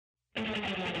Well,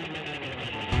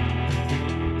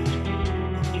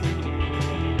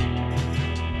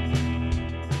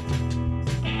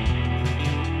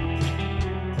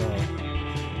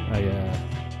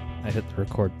 I hit the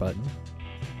record button.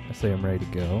 I say I'm ready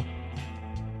to go.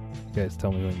 You guys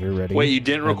tell me when you're ready. Wait, you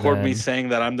didn't and record me then- saying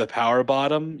that I'm the power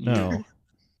bottom? No.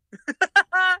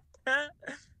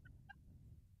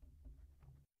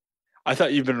 I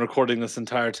thought you've been recording this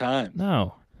entire time.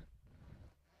 No.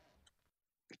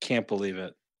 Can't believe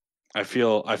it. I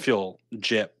feel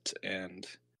gypped and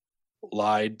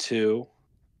lied to.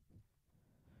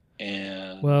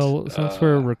 And Well, since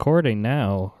we're recording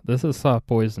now, this is Soft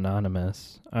Boys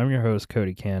Anonymous. I'm your host,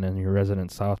 Cody Cannon, your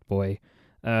resident soft boy.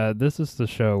 This is the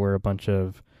show where a bunch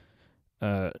of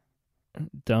dumbass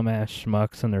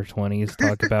schmucks in their 20s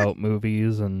talk about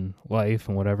movies and life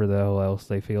and whatever the hell else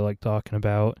they feel like talking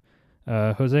about.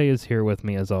 Jose is here with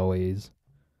me as always.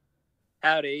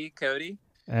 Howdy, Cody.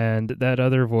 And that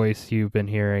other voice you've been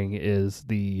hearing is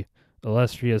the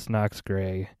illustrious Knox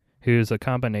Gray, who's a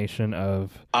combination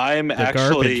of I'm the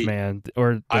actually garbage man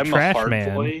or the I'm trash a hard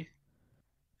man. boy.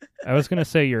 I was gonna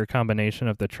say you're a combination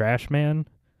of the trash man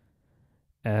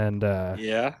and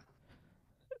Yeah.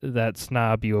 that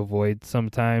snob you avoid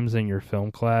sometimes in your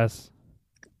film class.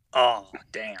 Oh,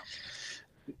 damn.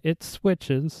 It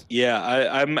switches. Yeah,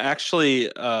 I'm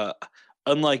actually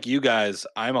unlike you guys,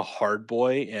 I'm a hard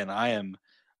boy and I am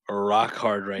rock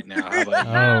hard right now. How about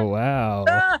you? Oh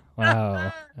wow.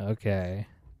 Wow. Okay.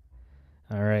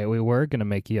 All right. We were gonna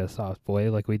make you a soft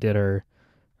boy like we did our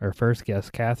first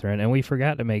guest, Catherine, and we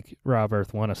forgot to make Rob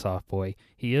Earth One a soft boy.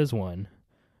 He is one,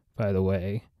 by the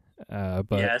way. But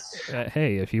Yes.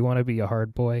 hey, if you want to be a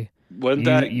hard boy, Wouldn't You-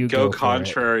 that you go go for it.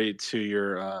 contrary to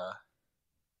your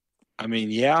I mean,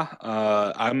 yeah,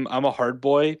 I'm a hard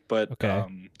boy, but Okay.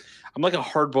 I'm like a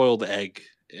hard-boiled egg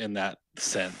in that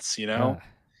sense, you know?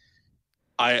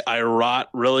 ah, I rot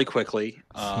really quickly.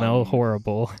 smell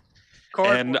horrible.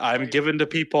 And I'm given to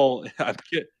people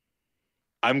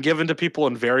I'm given to people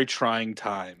in very trying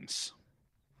times.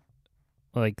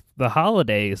 Like the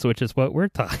holidays, which is what we're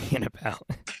talking about.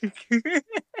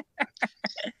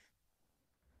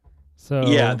 So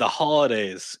Yeah, the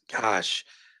holidays. Gosh,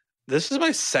 this is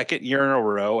my second year in a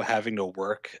row having to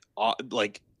work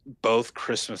like both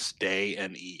Christmas Day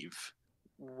and Eve.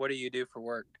 What do you do for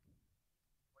work?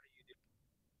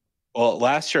 Well,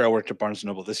 last year I worked at Barnes &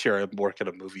 Noble. This year I work at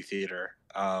a movie theater.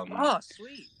 Oh,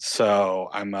 sweet. So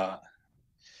I'm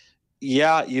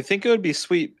yeah, you think it would be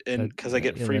sweet and because I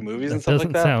get yeah, free that- movies that and stuff like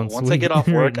doesn't that. sound But once I get off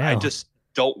sweet work, right I now. just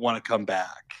don't want to come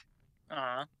back.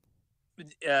 Uh-huh.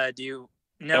 Do you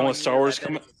know? And when Star Wars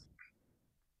come,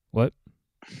 what?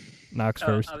 Knox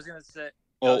first. I was gonna say.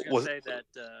 well, that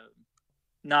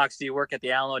Knox, do you work at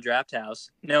the Alamo Draft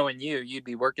House? Knowing you, you'd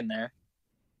be working there.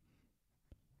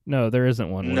 No, there isn't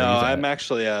one. where no, he's I'm at.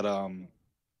 actually at I'm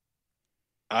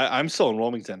still in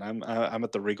Wilmington. I'm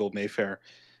at the Regal Mayfair,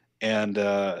 and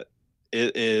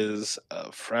it is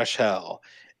fresh hell.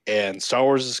 And Star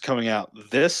Wars is coming out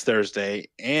this Thursday,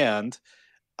 and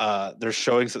there's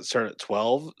showings that start at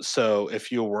 12. So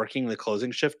if you're working the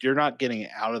closing shift, you're not getting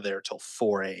out of there till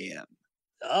 4 a.m.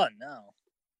 Oh no.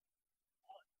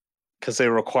 because they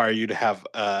require you to have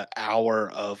an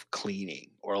hour of cleaning,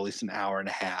 or at least an hour and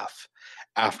a half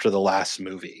after the last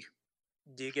movie.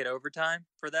 Do you get overtime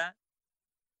for that?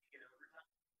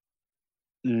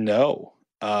 No,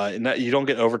 you don't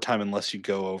get overtime unless you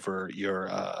go over your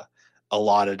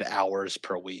allotted hours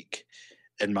per week,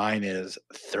 and mine is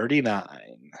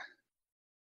 39.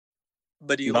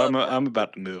 But do you? But love work? I'm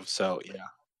about to move, so yeah.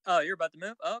 Oh, you're about to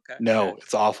move? Oh, okay. No, Okay.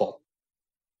 it's awful.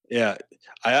 Yeah,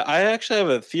 I actually have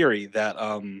a theory that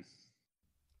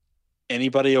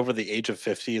anybody over the age of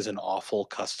 50 is an awful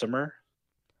customer.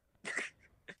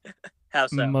 How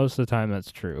so? Most of the time,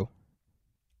 that's true.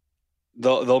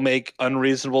 They'll make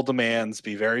unreasonable demands,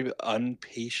 be very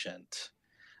impatient.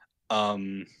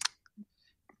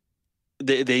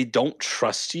 They don't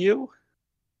trust you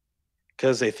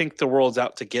because they think the world's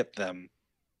out to get them,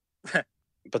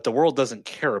 but the world doesn't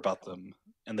care about them,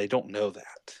 and they don't know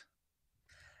that.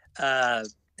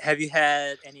 Have you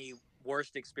had any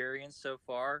worst experience so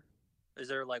far? Is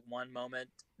there like one moment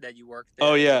that you worked there?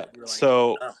 Oh yeah, that you were like,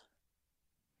 so "Ugh."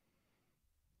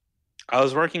 I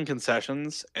was working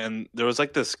concessions, and there was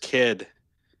like this kid.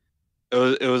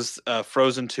 It was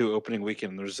Frozen 2 opening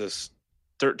weekend. There's this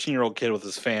 13-year-old kid with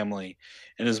his family,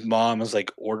 and his mom is like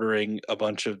ordering a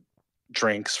bunch of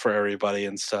drinks for everybody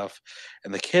and stuff.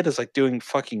 And the kid is like doing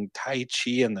fucking Tai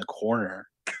Chi in the corner.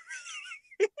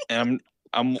 And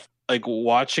I'm like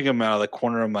watching him out of the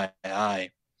corner of my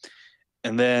eye.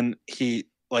 And then he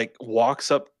like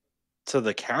walks up to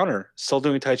the counter, still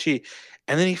doing Tai Chi,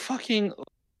 and then he fucking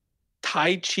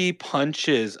Tai Chi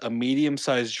punches a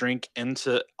medium-sized drink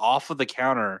into off of the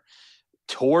counter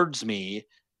towards me.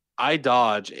 I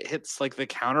dodge. It hits like the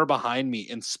counter behind me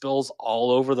and spills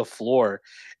all over the floor.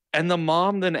 And the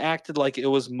mom then acted like it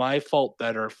was my fault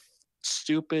that her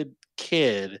stupid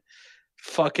kid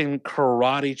fucking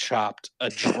karate chopped a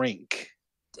drink.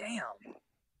 Damn.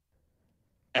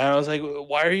 And I was like,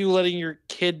 why are you letting your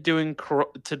kid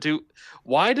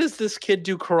why does this kid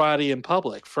do karate in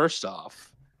public? First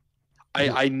off,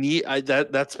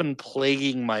 that's been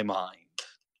plaguing my mind.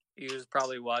 He was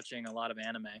probably watching a lot of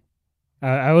anime.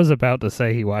 I was about to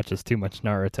say he watches too much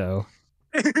Naruto.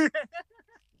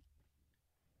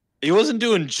 He wasn't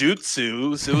doing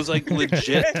jutsus. It was like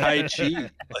legit Tai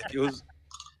Chi. Like it was.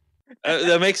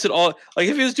 That makes it all like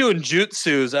if he was doing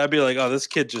jutsus, I'd be like, oh, this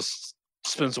kid just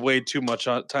spends way too much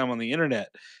time on the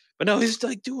internet. But no, he's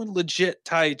like doing legit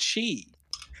Tai Chi.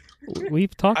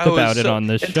 We've talked about it on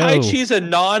this show. Tai Chi is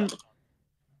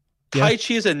Tai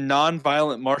Chi is a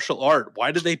non-violent martial art.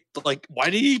 Why did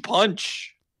he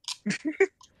punch?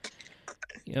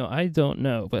 I don't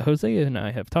know, but Jose and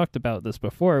I have talked about this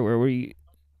before where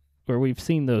we've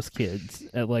seen those kids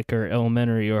at like our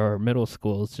elementary or our middle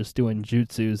schools just doing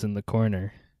jutsus in the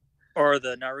corner. Or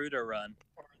the Naruto run.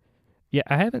 Yeah,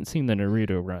 I haven't seen the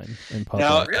Naruto run in public.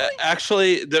 Now,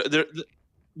 actually, the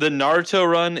Naruto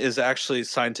run is actually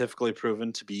scientifically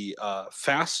proven to be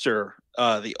faster.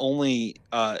 The only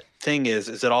thing is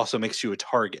it also makes you a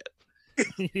target.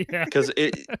 Yeah. Because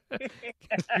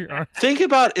think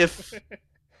about if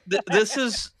this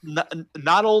is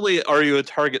not only are you a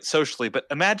target socially, but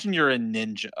imagine you're a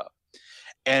ninja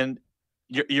and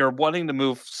you're wanting to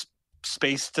move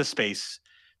space to space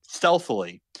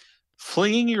stealthily.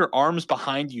 Flinging your arms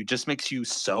behind you just makes you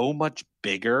so much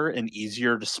bigger and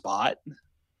easier to spot.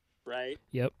 Right.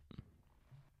 Yep.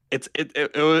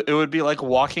 It would be like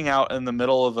walking out in the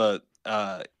middle of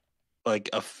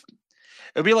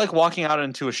it'd be like walking out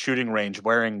into a shooting range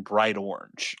wearing bright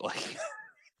orange. Like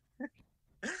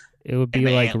it would be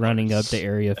like running up to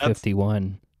Area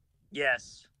 51.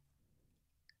 Yes.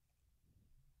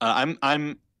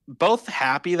 I'm both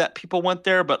happy that people went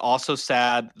there, but also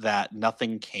sad that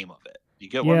nothing came of it. You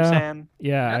get what I'm saying?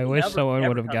 Yeah, I wish someone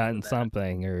would have comes gotten of that.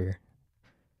 something, or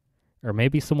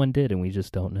maybe someone did and we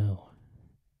just don't know.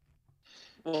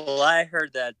 Well, I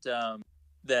heard that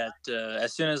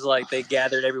as soon as like they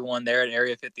gathered everyone there at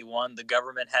Area 51, the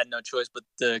government had no choice but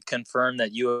to confirm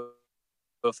that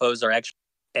UFOs are actually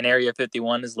and Area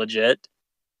 51 is legit.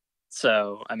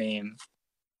 So, I mean,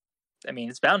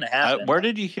 it's bound to happen. Where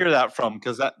did you hear that from?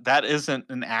 Because that isn't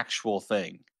an actual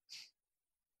thing.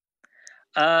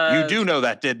 You do know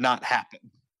that did not happen.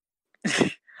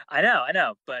 I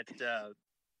know, but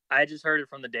I just heard it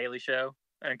from the Daily Show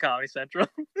and Comedy Central.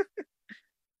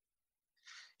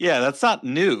 Yeah, that's not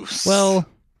news. Well,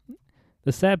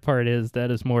 the sad part is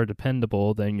that is more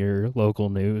dependable than your local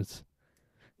news.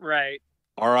 Right.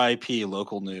 R.I.P.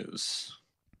 local news.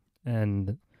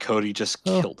 And Cody just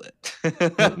killed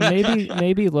it.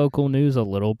 maybe local news a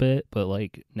little bit, but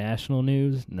like national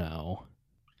news, no.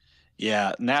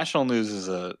 Yeah, national news is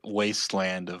a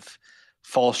wasteland of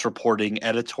false reporting,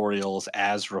 editorials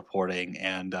as reporting,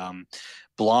 and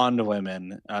blonde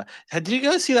women. Did you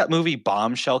guys see that movie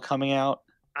Bombshell coming out?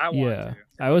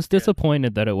 I was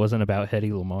disappointed that it wasn't about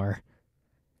Hedy Lamarr.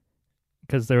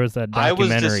 Because there was that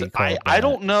documentary called I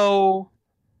don't know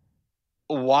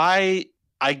why.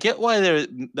 I get why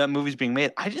that movie's being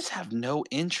made. I just have no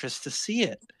interest to see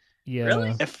it. Yeah.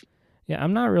 Really?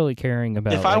 I'm not really caring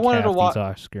about if I wanted to watch these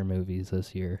Oscar movies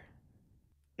this year.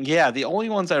 Yeah, the only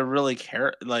ones I really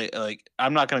care like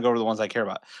I'm not going to go over the ones I care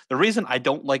about. The reason I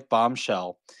don't like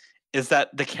Bombshell is that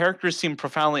the characters seem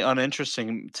profoundly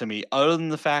uninteresting to me, other than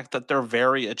the fact that they're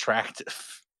very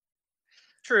attractive.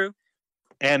 True.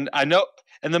 And I know,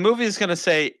 and the movie is going to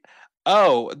say,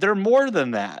 "Oh, they're more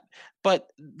than that." But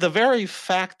the very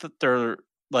fact that they're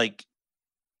like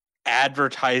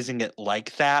advertising it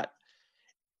like that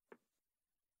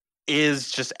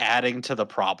is just adding to the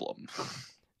problem.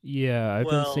 Yeah, I've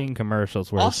been seeing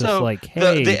commercials where also, it's just like,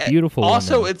 "Hey, beautiful."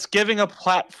 Also, women. it's giving a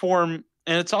platform,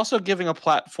 and it's also giving a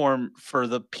platform for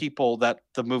the people that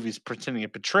the movie's pretending to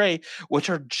portray, which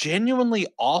are genuinely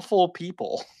awful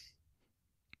people.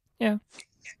 Yeah.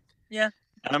 Yeah.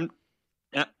 And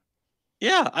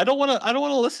I don't want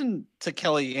to listen to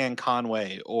Kellyanne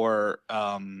Conway or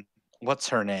what's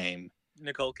her name?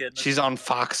 Nicole Kidman. She's on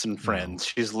Fox and Friends.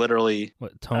 She's literally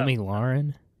Tomi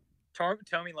Lahren?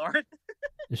 Tomi Lahren?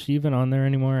 Is she even on there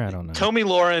anymore? I don't know. Tomi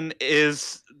Lahren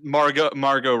is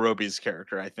Margot Robbie's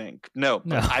character, I think. No,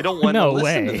 but No. I don't want No to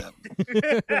listen way.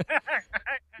 to them.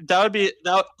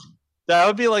 That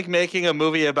would be like making a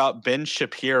movie about Ben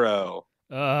Shapiro.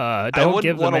 Don't wouldn't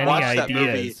give them wanna any watch that movie.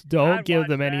 ideas. Don't I'd give watch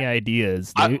them any that.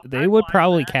 ideas. I- They I'd would watch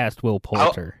probably that. cast Will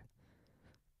Poulter.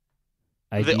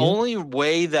 The Idea? only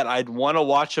way that I'd want to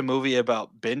watch a movie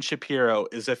about Ben Shapiro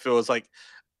is if it was like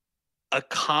a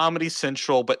Comedy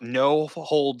Central, but no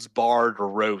holds barred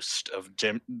roast of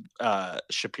Jim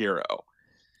Shapiro.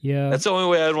 Yeah. That's the only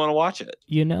way I'd want to watch it.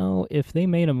 You know, if they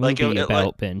made a movie Like,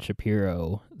 about Ben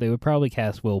Shapiro, they would probably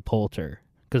cast Will Poulter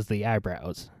because the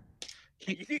eyebrows.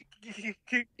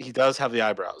 He does have the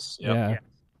eyebrows. Yeah.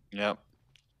 Yep.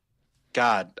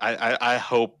 God, I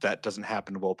hope that doesn't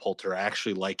happen to Will Poulter. I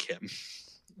actually like him.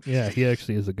 Yeah, he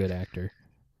actually is a good actor.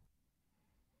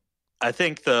 I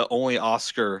think the only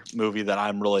Oscar movie that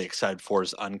I'm really excited for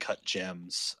is Uncut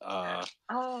Gems. Oh,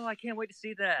 I can't wait to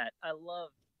see that. It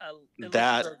looks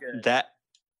That so good.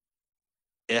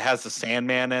 it has the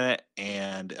Sandman in it,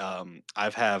 and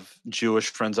I've have Jewish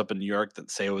friends up in New York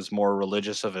that say it was more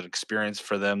religious of an experience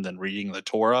for them than reading the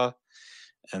Torah,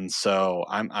 and so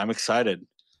I'm excited.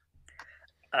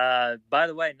 By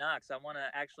the way, Knox, I want to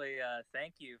actually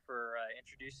thank you for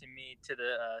introducing me to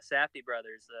the Safdie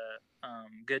brothers,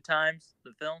 Good Times,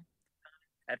 the film.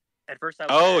 At first, I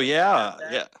Oh was yeah,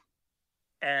 yeah.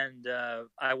 and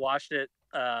I watched it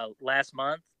last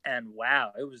month, and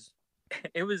wow, it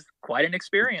was quite an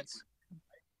experience.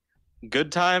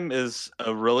 Good Time is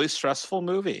a really stressful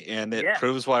movie, and it Yeah.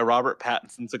 proves why Robert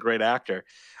Pattinson's a great actor.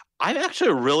 I'm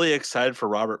actually really excited for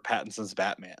Robert Pattinson's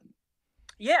Batman.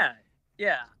 Yeah.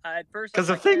 At first, I Because was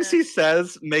the like, things he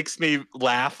says makes me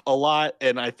laugh a lot,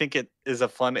 and I think it is a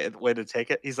fun way to take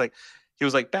it. He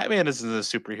was like, Batman isn't a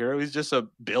superhero; he's just a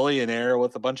billionaire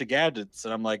with a bunch of gadgets.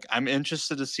 And I'm like, I'm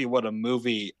interested to see what a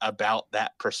movie about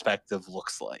that perspective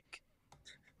looks like.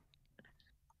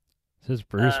 Is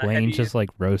Bruce have Wayne you- just like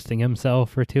roasting himself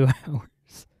for 2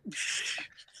 hours?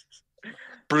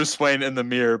 Bruce Wayne in the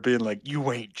mirror being like,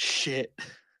 "You ain't shit.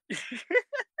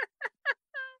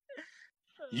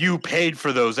 You paid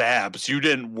for those abs. You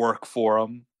didn't work for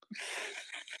them."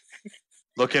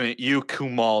 Looking at you,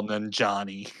 Kumail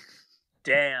Nanjiani.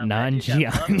 Damn, that dude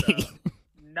got bumped, Nanjiani.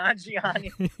 though.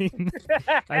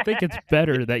 Nanjiani. I think it's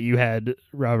better that you had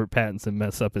Robert Pattinson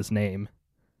mess up his name.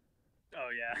 Oh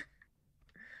yeah.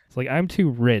 It's like, I'm too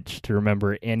rich to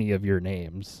remember any of your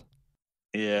names.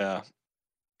 Yeah,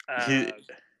 Uh,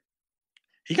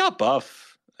 he got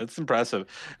buff. That's impressive.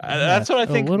 Yeah, That's what I a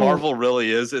think little- Marvel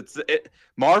really is.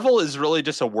 Marvel is really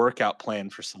just a workout plan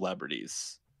for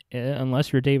celebrities.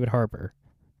 Unless you're David Harbour.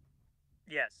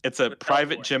 yes. It's a with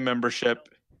private Hellboy. gym membership.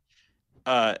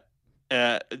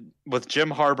 With Jim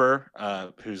Harbour,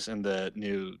 who's in the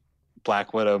new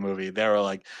Black Widow movie, they were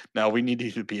like, "No, we need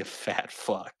you to be a fat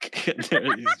fuck." And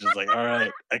he's just like, "All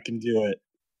right, I can do it."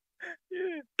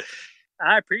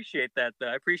 I appreciate that though.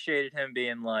 I appreciated him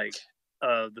being like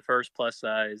the first plus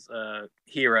size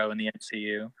hero in the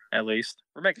MCU. At least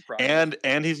we're making progress.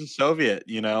 And he's a Soviet,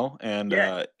 you know. And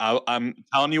Yeah. I'm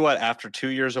telling you what, after 2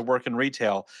 years of work in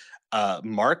retail,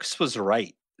 Marx was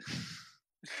right.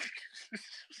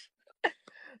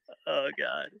 Oh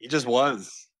god. He just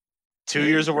was. 2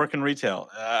 years of work in retail.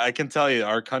 I can tell you,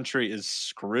 our country is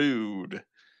screwed.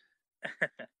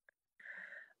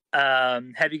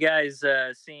 Have you guys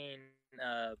seen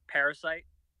Parasite?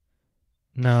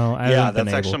 No, I Yeah, haven't been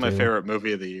that's actually able my to. favorite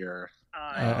movie of the year.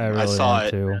 I I really saw want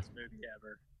it. to. Best movie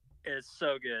ever. It's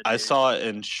so good. I dude. saw it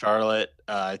in Charlotte.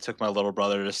 I took my little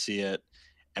brother to see it,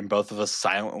 and both of us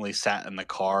silently sat in the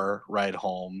car ride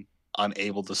home,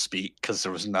 unable to speak because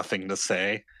there was nothing to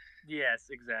say. Yes,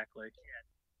 exactly.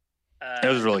 It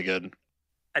was really good.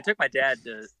 I took my dad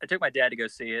to go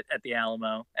see it at the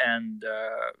Alamo, and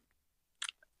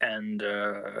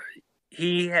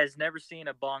he has never seen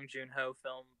a Bong Joon-ho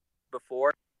film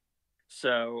before.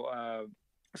 So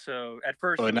at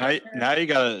first, Oh, he was like, "Eh."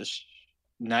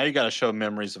 now you gotta show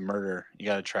Memories of Murder. You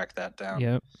gotta track that down.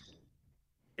 Yep.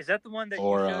 Is that the one that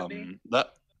Or you showed me?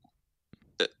 that.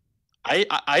 I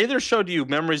either showed you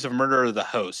Memories of Murder or The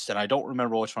Host, and I don't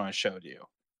remember which one I showed you.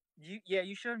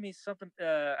 You showed me something.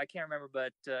 I can't remember,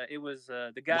 but it was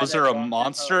the guy. Was that there a Bong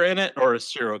monster Joon-ho- in it or a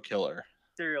serial killer?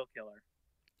 serial killer?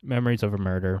 Memories of a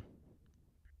Murder.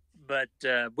 But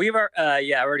I've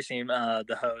already seen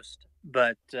The Host.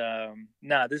 But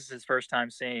no, this is his first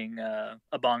time seeing a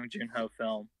Bong Joon-ho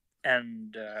film,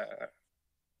 and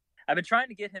I've been trying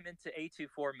to get him into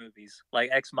A24 movies like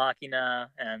Ex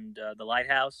Machina and The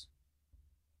Lighthouse.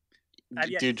 I've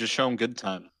yet Dude, to just see show him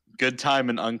Good Time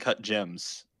and Uncut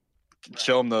Gems.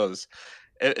 Show him those.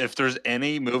 If there's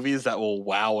any movies that will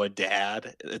wow a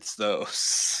dad, it's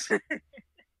those.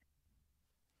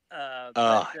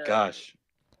 Gosh.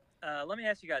 Let me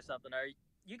ask you guys something.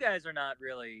 You guys are not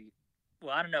really?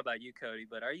 Well, I don't know about you, Cody,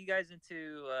 but are you guys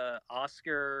into the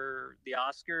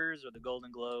Oscars or the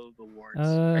Golden Globe Awards?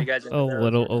 Are you guys into a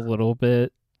little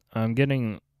bit. I'm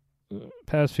getting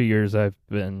past few years. I've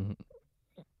been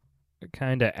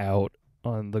kind of out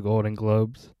on the Golden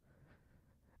Globes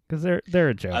because they're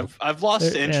a joke. I've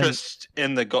lost interest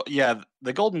in the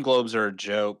Golden Globes are a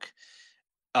joke.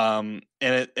 And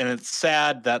it's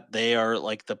sad that they are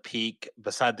like the peak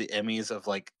beside the Emmys of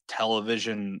like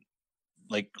television,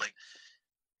 like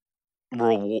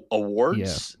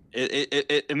awards. Yeah.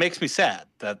 It makes me sad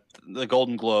that the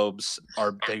Golden Globes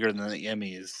are bigger than the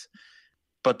Emmys,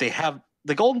 but the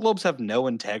Golden Globes have no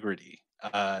integrity,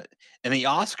 and the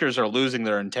Oscars are losing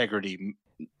their integrity.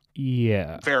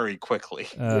 Yeah, very quickly.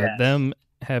 Them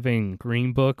having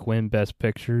Green Book win Best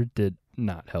Picture did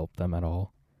not help them at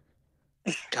all.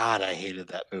 God, I hated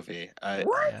that movie. I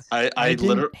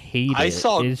didn't hate it.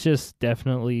 It just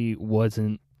definitely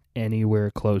wasn't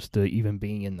anywhere close to even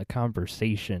being in the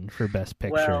conversation for Best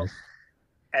Picture. Well,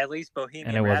 at least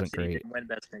Bohemian Rhapsody didn't win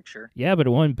Best Picture. Yeah, but it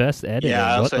won Best Editing.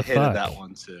 Yeah, I also hated fuck? that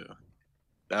one too.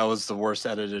 That was the worst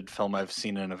edited film I've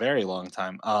seen in a very long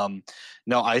time.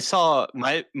 No, I saw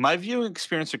my viewing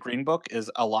experience of Green Book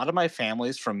is a lot of my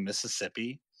family's from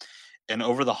Mississippi, and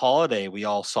over the holiday we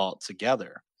all saw it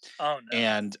together. Oh no!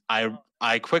 And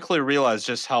I quickly realized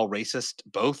just how racist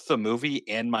both the movie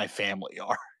and my family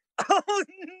are. Oh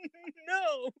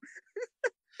no!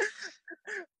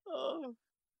 Oh.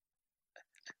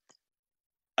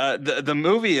 The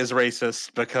movie is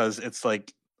racist because it's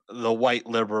like the white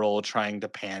liberal trying to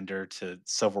pander to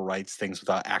civil rights things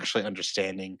without actually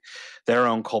understanding their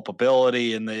own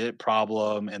culpability in the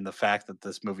problem, and the fact that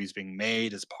this movie's being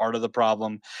made is part of the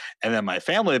problem. And then my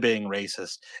family being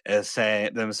racist is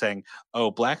saying, oh,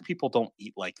 black people don't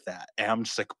eat like that. And I'm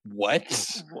just like,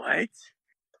 what? What?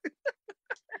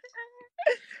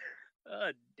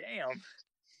 Oh, damn.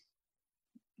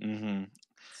 Mm-hmm.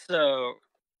 So,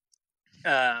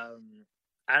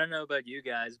 I don't know about you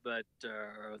guys, but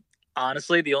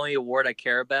honestly, the only award I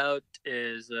care about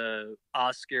is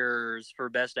Oscars for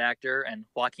Best Actor, and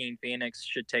Joaquin Phoenix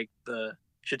should take the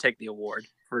award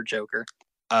for Joker.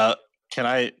 Can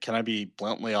I be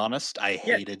bluntly honest? I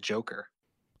hated Joker.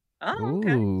 Oh,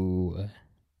 okay. Ooh,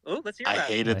 let's hear about it. I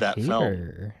hated that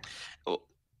film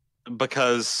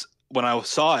because when I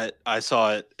saw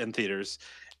it in theaters.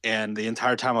 And the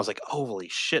entire time I was like, oh, holy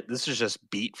shit, this is just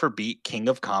beat for beat King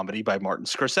of Comedy by Martin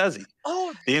Scorsese.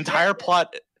 Oh, the entire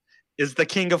plot is the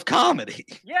King of Comedy.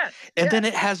 Yes. And then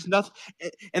it has nothing.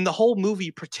 And the whole movie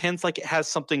pretends like it has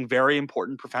something very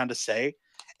important, profound to say.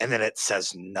 And then it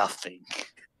says nothing.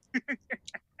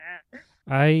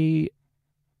 I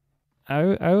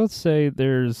would say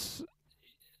there's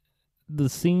the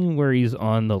scene where he's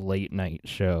on the late night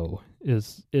show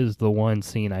is the one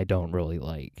scene I don't really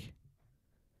like.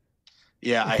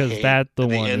 Yeah, because the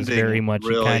one is very much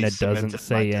really he kind of doesn't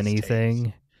say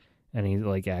anything, and he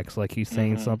like acts like he's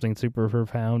saying something super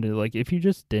profound. Like if you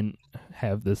just didn't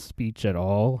have this speech at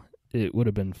all, it would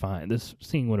have been fine. This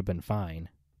scene would have been fine.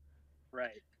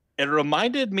 Right. It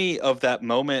reminded me of that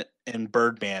moment in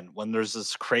Birdman when there's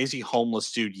this crazy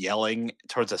homeless dude yelling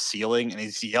towards a ceiling, and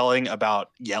he's yelling about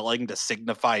yelling to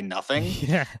signify nothing.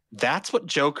 Yeah, that's what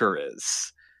Joker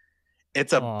is.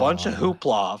 It's a bunch of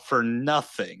hoopla for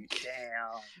nothing.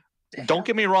 Damn. Don't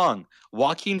get me wrong.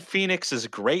 Joaquin Phoenix is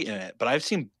great in it, but I've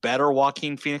seen better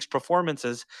Joaquin Phoenix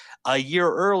performances a year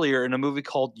earlier in a movie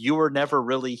called You Were Never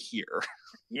Really Here.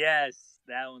 Yes,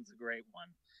 that one's a great one.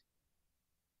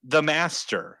 The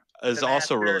Master is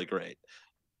also really great.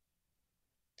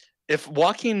 If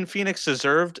Joaquin Phoenix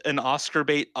deserved an Oscar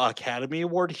bait Academy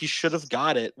Award, he should have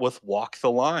got it with Walk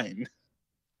the Line.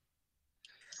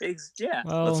 Yeah.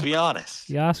 Well, let's be honest.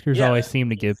 The Oscars always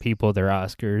seem to give people their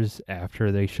Oscars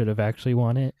after they should have actually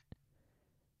won it.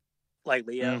 Like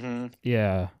Leo. Mm-hmm.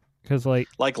 Yeah, because like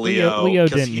Leo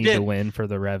didn't need to win for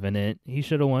The Revenant. He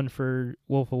should have won for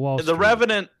Wolf of Wall Street. The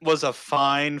Revenant was a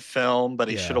fine film, but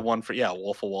he should have won for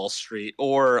Wolf of Wall Street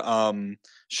or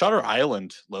Shutter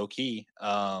Island, low key.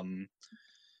 But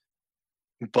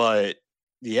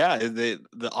yeah, the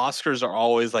Oscars are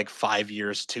always like 5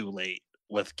 years too late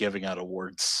with giving out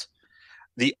awards.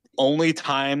 The only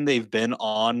time they've been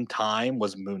on time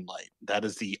was Moonlight. That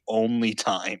is the only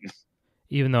time.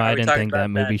 Even though I didn't think that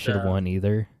movie should have won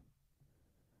either.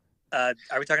 Are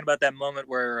we talking about that moment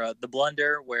where the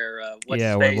blunder, where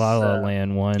where La La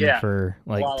Land won for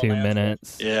like 2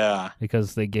 minutes? Yeah,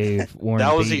 because they gave Warren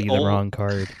Beatty the wrong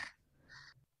card.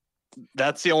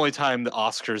 that's the only time the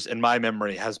Oscars in my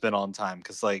memory has been on time.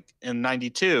 Because like in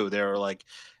 '92, they were like,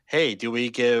 "Hey, do we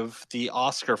give the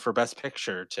Oscar for Best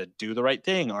Picture to Do the Right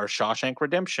Thing, or Shawshank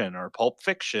Redemption, or Pulp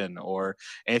Fiction, or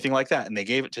anything like that?" And they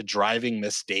gave it to Driving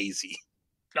Miss Daisy.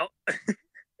 No.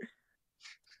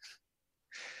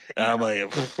 And I'm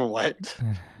like, what?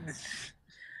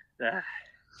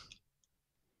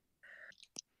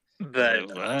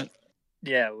 But What?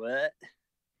 yeah, what?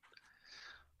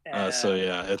 So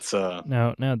yeah, it's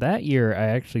Now that year, I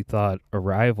actually thought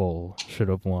Arrival should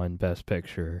have won Best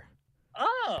Picture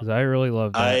Oh, because I really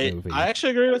loved that movie. I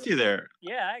actually agree with you there.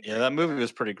 yeah, I agree Yeah, that with movie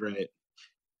was pretty great.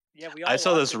 Yeah, we all I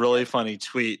saw watched this it really together. funny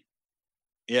tweet.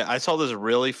 Yeah, I saw this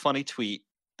really funny tweet,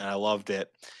 and I loved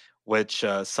it. Which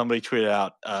somebody tweeted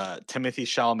out, Timothy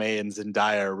Chalamet and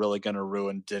Zendaya are really going to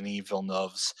ruin Denis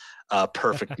Villeneuve's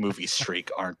perfect movie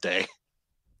streak, aren't they?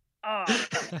 Oh.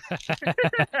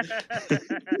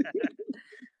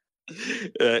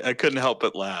 I couldn't help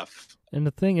but laugh. And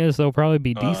the thing is, they'll probably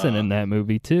be decent in that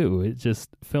movie too. It's just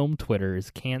film Twitter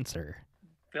is cancer.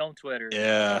 Film Twitter.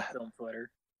 Yeah. Film Twitter.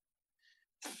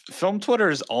 Film Twitter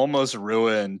has almost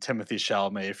ruined Timothy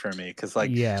Chalamet for me because,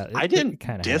 like, yeah, I didn't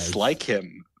dislike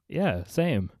him. Yeah,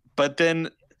 same. But then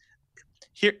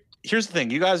here's the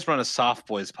thing: you guys run a Soft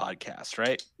Boys podcast,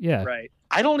 right? Yeah, right.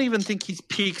 I don't even think he's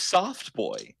peak Soft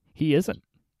Boy. He isn't.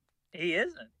 He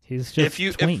isn't. He's just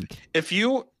twink. If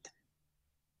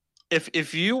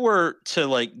you were to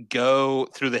like go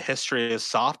through the history of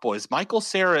Soft Boys, Michael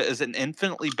Cera is an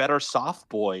infinitely better Soft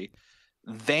Boy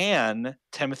than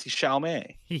Timothy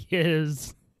Chalamet. He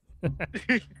is.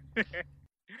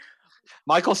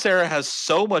 Michael Cera has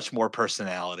so much more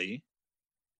personality.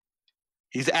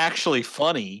 He's actually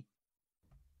funny.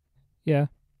 Yeah.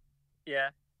 Yeah.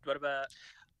 What about?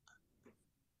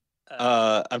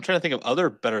 I'm trying to think of other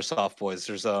better Soft Boys.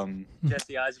 There's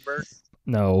Jesse Eisenberg.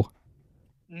 No.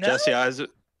 Jesse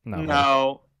Eisenberg.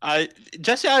 No.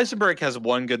 Jesse Eisenberg has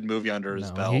one good movie under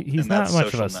his belt. He's not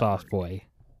much of a Soft Boy.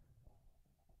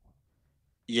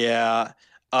 Yeah.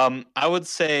 I would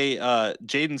say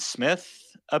Jaden Smith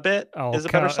a bit is a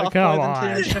better Soft Boy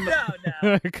than Timothy.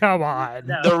 No. Come on.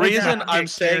 No. The reason I'm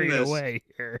saying this, away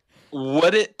here.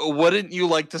 wouldn't you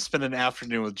like to spend an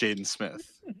afternoon with Jaden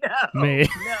Smith? No. Me.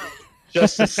 No.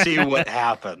 Just to see what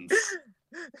happens.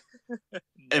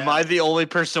 Am I the only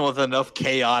person with enough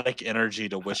chaotic energy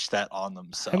to wish that on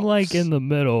themselves? I'm like in the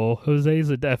middle. Jose's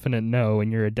a definite no, and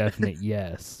you're a definite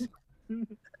yes.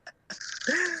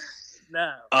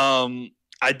 No.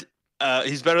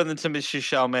 He's better than Timothy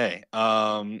Chalamet.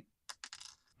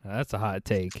 That's a hot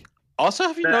take. Also,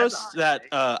 have you noticed that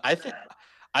I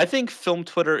think film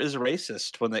Twitter is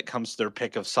racist when it comes to their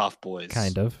pick of Soft Boys?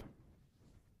 Kind of.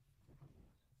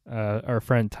 Our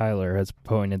friend Tyler has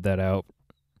pointed that out.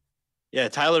 Yeah,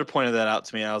 Tyler pointed that out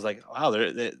to me. And I was like, wow,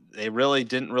 they really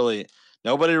didn't really.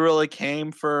 Nobody really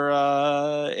came for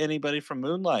anybody from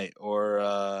Moonlight or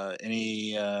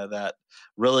any that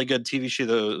really good TV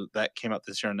show that came out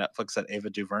this year on Netflix that Ava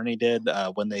DuVernay did,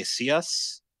 When They See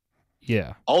Us.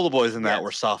 Yeah. All the boys in that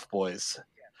were soft boys. Yeah.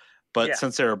 But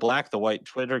since they were black, the white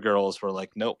Twitter girls were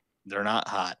like, nope, they're not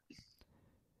hot.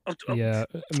 Yeah,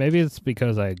 maybe it's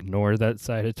because I ignore that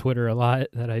side of Twitter a lot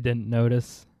that I didn't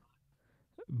notice.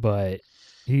 But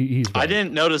he's right. I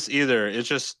didn't notice either. It's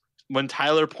just when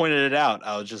Tyler pointed it out,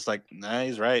 I was just like, nah,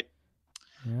 he's right.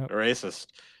 Yep. Racist.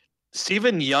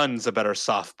 Steven Yeun's a better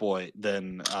soft boy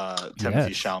than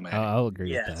Timothy Chalamet. I'll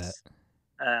agree with that.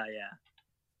 Yeah.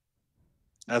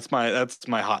 That's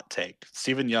my hot take.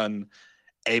 Steven Yeun,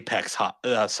 apex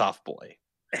soft boy.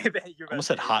 I almost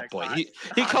said hot boy.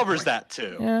 He covers that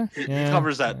too. Yeah, he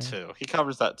covers that too. He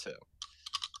covers that too.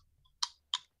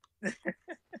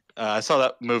 I saw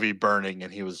that movie Burning,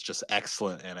 and he was just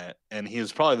excellent in it. And he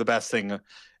was probably the best thing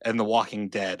in The Walking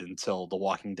Dead until The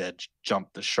Walking Dead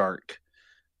jumped the shark.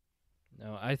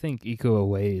 No, I think Iko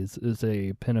Uwais is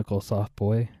a pinnacle soft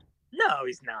boy. No,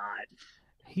 he's not.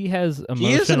 He has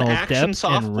emotional depth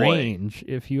and range.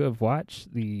 If you have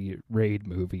watched the Raid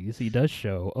movies, he does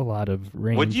show a lot of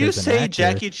range. Would you say actor.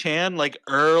 Jackie Chan, like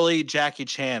early Jackie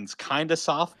Chan's kind of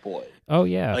soft boy? Oh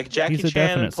yeah, like Jackie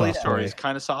Chan in Police Story is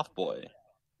kind of soft boy.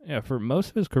 Yeah, for most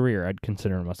of his career, I'd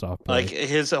consider him a soft boy. Like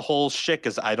his whole shtick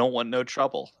is "I don't want no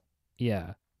trouble."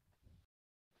 Yeah.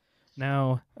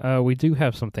 Now, we do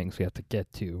have some things we have to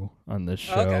get to on this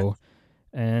show,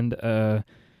 and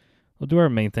we'll do our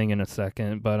main thing in a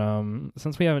second. But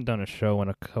since we haven't done a show in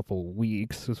a couple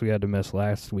weeks, since we had to miss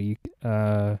last week,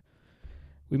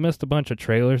 we missed a bunch of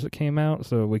trailers that came out,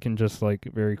 so we can just like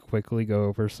very quickly go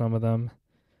over some of them.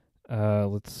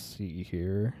 Let's see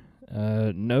here.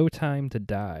 No Time to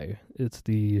Die. It's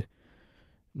the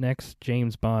next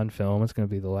James Bond film is going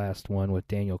to be the last one with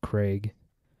Daniel Craig.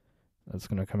 That's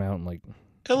going to come out in like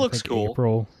It looks cool.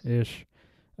 April-ish.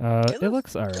 It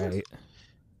looks all right.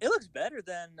 It looks better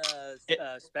than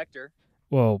Spectre.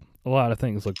 Well, a lot of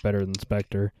things look better than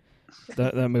Spectre.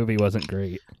 That movie wasn't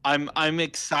great. I'm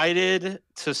excited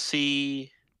to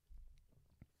see.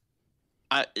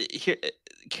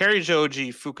 Cary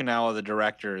Joji Fukunaga, the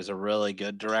director, is a really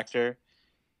good director.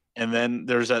 And then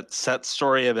there's that set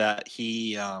story about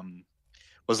he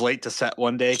was late to set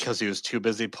one day because he was too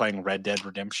busy playing Red Dead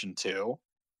Redemption 2.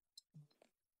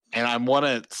 And I want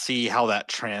to see how that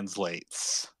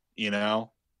translates, you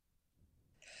know?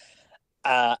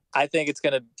 I think it's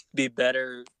going to be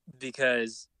better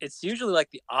because it's usually like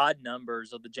the odd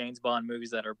numbers of the James Bond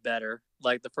movies that are better.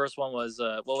 Like the first one was,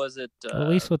 what was it? At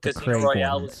least with the Casino Craig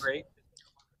Royale ones. was great.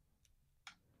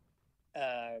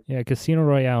 Yeah, Casino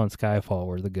Royale and Skyfall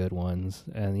were the good ones,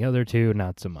 and the other two,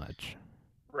 not so much.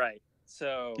 Right.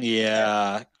 So.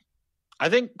 Yeah. I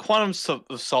think Quantum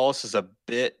of Solace is a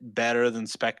bit better than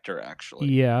Spectre, actually.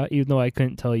 Yeah, even though I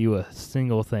couldn't tell you a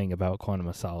single thing about Quantum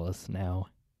of Solace now.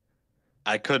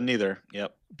 I couldn't either.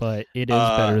 Yep. But it is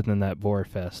better than that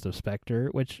Vorfest of Spectre,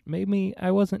 which made me. I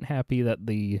wasn't happy that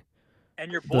the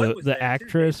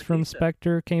actress too, from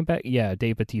Spectre came back. Yeah,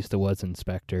 Dave Bautista was in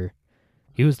Spectre.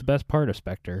 He was the best part of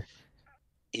Spectre.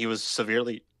 He was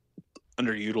severely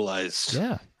underutilized.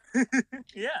 Yeah.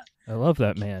 Yeah. I love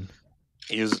that man.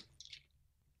 He's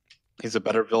a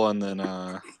better villain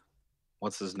than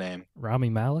what's his name? Rami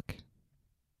Malek?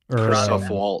 Christoph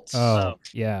Waltz. Oh,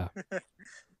 yeah.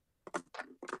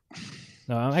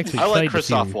 No, I'm actually I like excited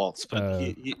Christoph to see, Waltz,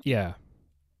 but yeah.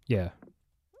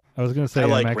 I was gonna say I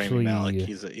like I'm actually Rami Malek.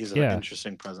 He's an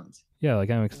interesting presence. Yeah, like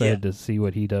I'm excited to see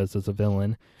what he does as a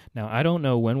villain. Now I don't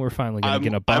know when we're finally gonna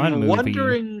get a Bond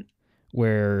movie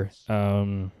where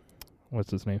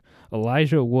what's his name?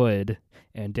 Elijah Wood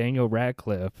and Daniel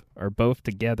Radcliffe are both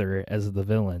together as the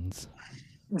villains.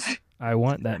 I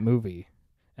want that movie,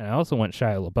 and I also want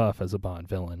Shia LaBeouf as a Bond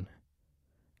villain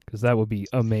because that would be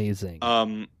amazing.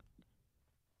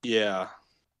 Yeah.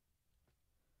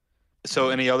 So,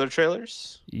 any other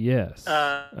trailers? Yes.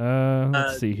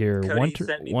 Let's see here.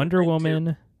 Wonder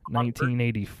Woman,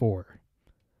 1984.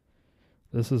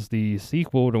 This is the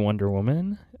sequel to Wonder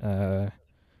Woman. It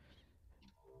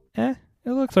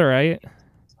looks all right.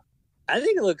 I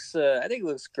think it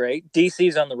looks great.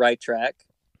 DC's on the right track.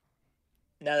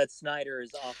 Now that Snyder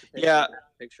is off the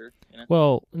picture. You know?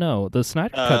 Well, no, the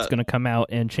Snyder Cut's going to come out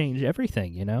and change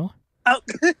everything, you know? Oh.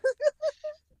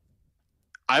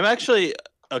 I'm actually...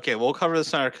 Okay, we'll cover the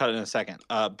Snyder Cut in a second.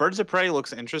 Birds of Prey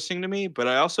looks interesting to me, but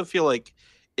I also feel like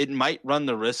it might run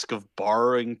the risk of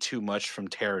borrowing too much from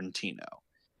Tarantino.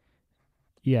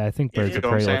 Yeah, I think Birds of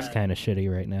Prey looks kind of shitty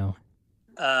right now.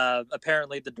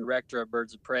 Apparently, the director of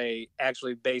Birds of Prey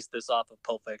actually based this off of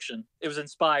Pulp Fiction. It was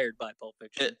inspired by Pulp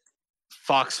Fiction.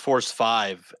 Fox Force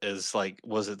 5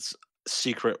 was its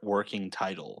secret working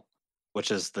title,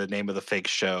 which is the name of the fake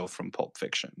show from Pulp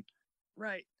Fiction.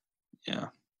 Right. Yeah.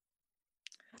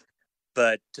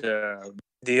 But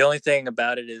the only thing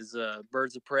about it is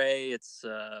Birds of Prey. It's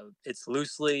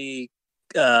loosely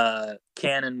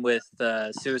canon with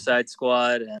Suicide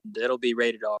Squad, and it'll be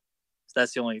rated R. So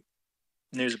that's the only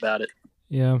news about it.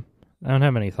 Yeah, I don't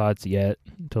have any thoughts yet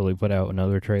until we put out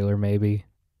another trailer, maybe.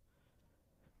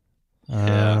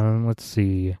 Yeah. Let's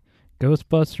see,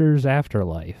 Ghostbusters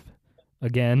Afterlife.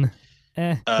 Again,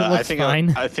 it looks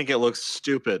fine. I think it looks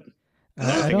stupid.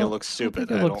 I think it looks stupid.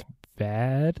 It looks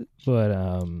bad, but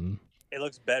it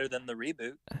looks better than the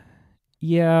reboot.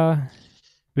 Yeah,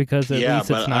 because at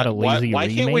least it's not a lazy why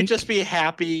remake. Can't we just be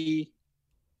happy?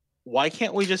 Why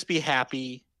can't we just be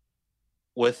happy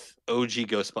with OG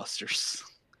Ghostbusters?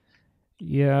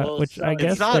 Yeah, which I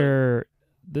guess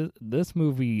this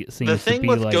movie seems to be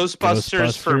with like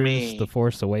Ghostbusters for me, The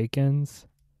Force Awakens,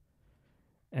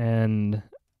 and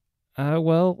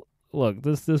well, look,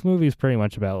 this movie is pretty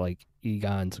much about like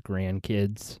Egon's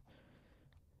grandkids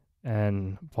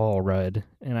and Paul Rudd,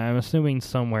 and I'm assuming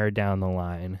somewhere down the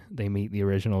line they meet the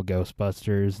original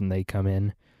Ghostbusters and they come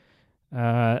in.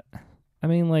 I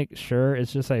mean, like, sure,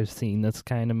 it's just I've seen this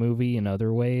kind of movie in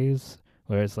other ways,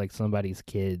 where it's like somebody's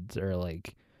kids or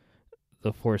like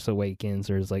The Force Awakens,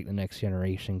 or it's like the next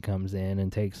generation comes in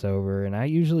and takes over, and I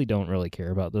usually don't really care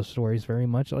about those stories very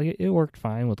much. Like, it worked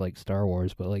fine with like Star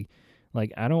Wars, but like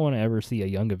I don't want to ever see a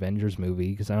Young Avengers movie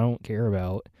because I don't care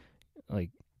about like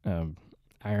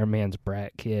Iron Man's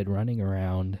brat kid running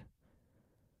around.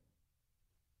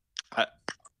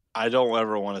 I don't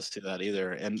ever want to see that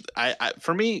either. And I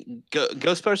for me,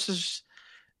 Ghostbusters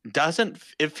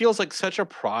it feels like such a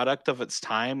product of its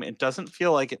time. It doesn't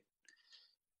feel like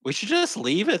We should just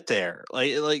leave it there.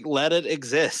 Like let it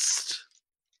exist.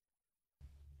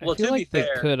 Well, I feel to be like they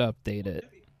fair- could update it.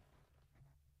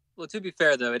 Well, to be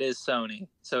fair though, it is Sony,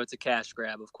 so it's a cash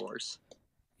grab, of course.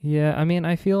 Yeah, I mean,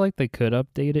 I feel like they could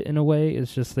update it in a way.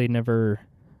 It's just they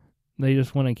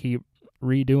just want to keep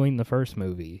redoing the first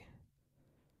movie.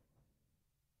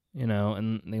 You know,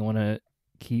 and they want to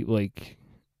keep, like...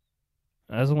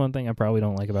 That's the one thing I probably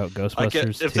don't like about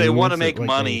Ghostbusters if 2, they want to is that, make like,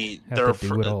 money, they have to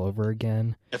do it all over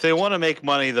again. If they want to make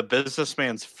money, the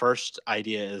businessman's first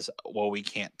idea is, well, we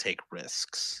can't take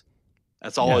risks.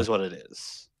 That's always what it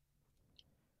is.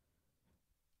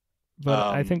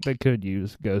 But I think they could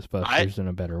use Ghostbusters in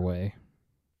a better way.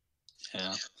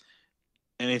 Yeah.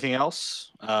 Anything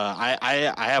else? I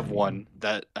have one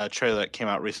that a trailer that came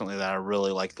out recently that I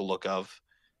really like the look of.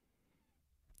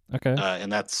 Okay.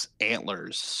 And that's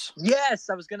Antlers. Yes,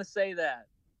 I was gonna say that.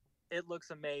 It looks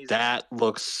amazing. That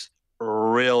looks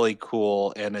really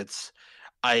cool, and it's.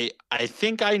 I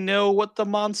think I know what the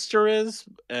monster is,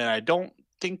 and I don't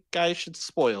think I should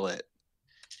spoil it.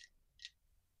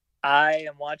 I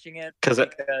am watching it 'Cause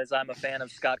because I'm a fan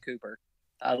of Scott Cooper.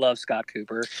 I love Scott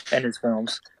Cooper and his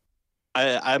films.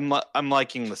 I'm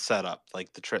liking the setup,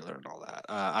 like the trailer and all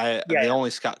that. The only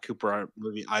Scott Cooper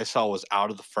movie I saw was Out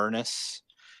of the Furnace.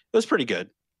 It was pretty good.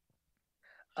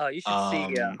 You should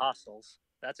see Hostels.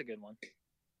 That's a good one.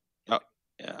 Oh,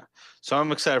 yeah. So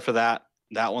I'm excited for that.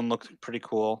 That one looked pretty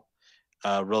cool.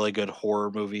 Really good horror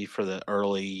movie for the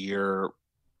early year,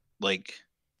 like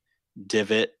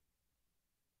divot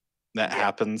that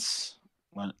happens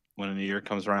when a new year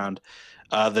comes around.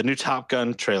 The new Top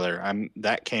Gun trailer.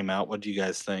 That came out. What do you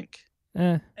guys think?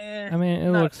 I mean,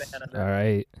 it looks all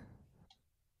right.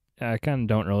 I kind of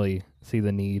don't really see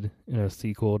the need in a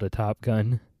sequel to Top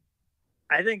Gun.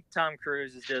 I think Tom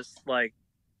Cruise is just like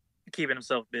keeping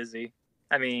himself busy.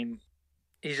 I mean,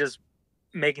 he's just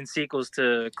making sequels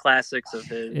to classics of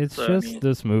his. It's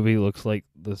this movie looks like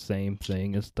the same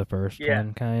thing as the first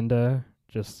one, kinda.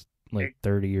 Just like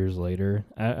 30 years later.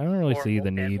 I don't really see the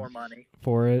need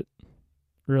for it.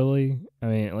 Really, I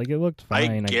mean, like, it looked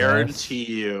fine. I guarantee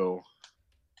you,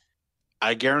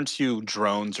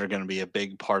 drones are going to be a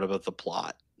big part of the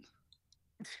plot.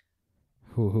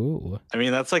 Ooh. I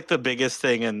mean, that's like the biggest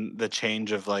thing in the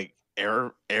change of like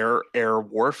air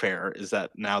warfare is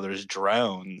that now there's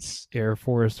drones. Air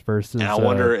Force versus and I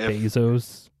wonder if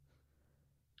Bezos.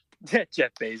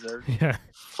 Jeff Bezos. Yeah.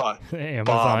 Fuck.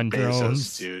 Amazon drones.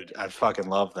 Bezos, dude. I fucking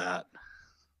love that.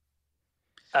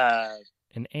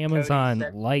 An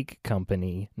Amazon-like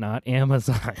company, not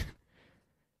Amazon.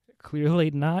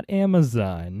 Clearly not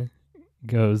Amazon.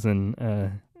 Goes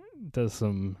and does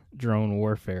some drone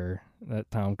warfare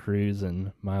that Tom Cruise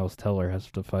and Miles Teller has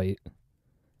to fight.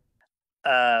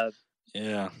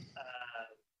 Yeah.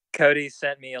 Cody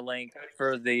sent me a link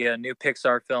for the new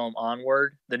Pixar film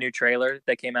Onward, the new trailer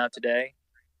that came out today.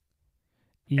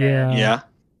 Yeah. Yeah.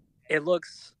 It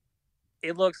looks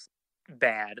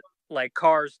bad. Like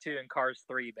Cars 2 and Cars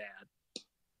 3 bad.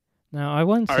 No, I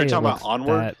wouldn't say Are you it talking looks about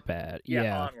Onward? that bad.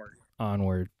 Yeah,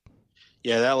 Onward.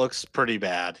 Yeah, that looks pretty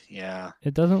bad. Yeah.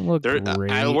 It doesn't look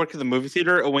great. I work at the movie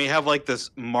theater, and we have like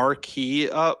this marquee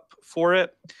up for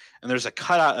it, and there's a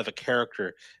cutout of a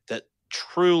character that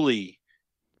truly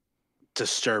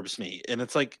disturbs me. And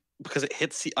it's like, because it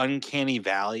hits the uncanny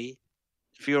valley.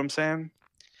 You feel what I'm saying?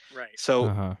 Right.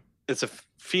 So it's a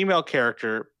female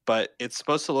character, but it's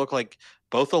supposed to look like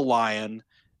both a lion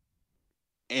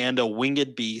and a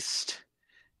winged beast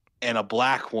and a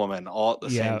black woman all at the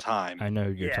same time. I know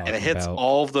you're talking about. And it hits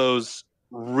all of those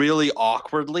really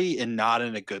awkwardly and not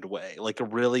in a good way, like a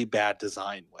really bad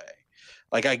design way.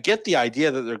 Like, I get the idea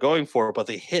that they're going for it, but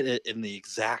they hit it in the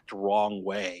exact wrong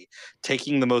way,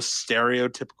 taking the most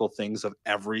stereotypical things of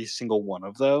every single one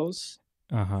of those,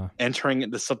 entering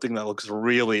into something that looks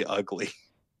really ugly.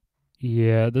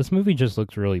 Yeah, this movie just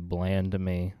looks really bland to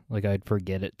me. Like, I'd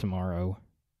forget it tomorrow.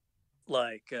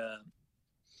 Like,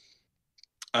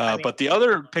 but the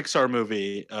other Pixar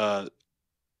movie,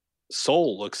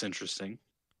 Soul, looks interesting.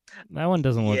 That one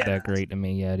doesn't look that great to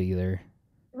me yet either.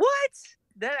 What?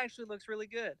 That actually looks really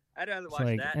good. I'd rather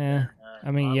watch that. I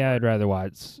mean, I'd rather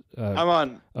watch. I'm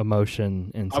on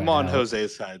Emotion. I'm on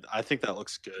Jose's side. I think that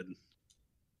looks good.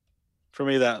 For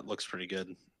me, that looks pretty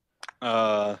good.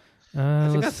 I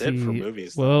think that's it for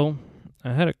movies. Well,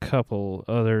 I had a couple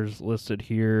others listed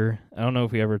here. I don't know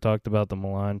if we ever talked about the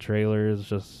Mulan trailers.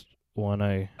 Just one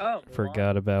I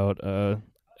forgot about.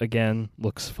 Again,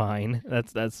 looks fine.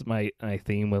 That's my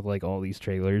theme with like all these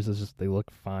trailers. Is just they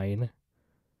look fine.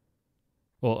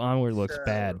 Well, Onward looks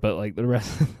bad, but like the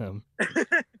rest of them,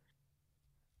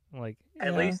 like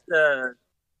at least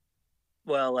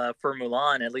Well, for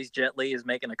Mulan, at least Jet Li is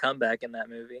making a comeback in that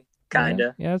movie.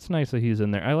 Kinda. Yeah, it's nice that he's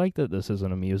in there. I like that this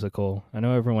isn't a musical. I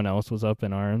know everyone else was up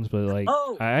in arms, but like,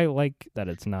 Oh, I like that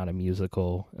it's not a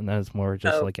musical and that it's more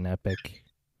just Oh. like an epic.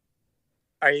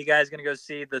 are you guys gonna go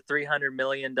see the $300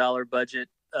 million budget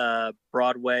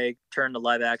Broadway turned to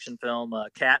live action film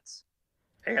Cats?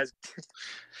 Hey guys,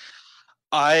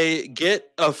 I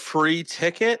get a free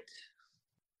ticket.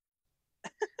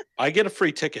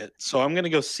 So I'm gonna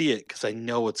go see it because I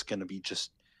know it's gonna be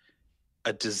just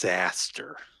a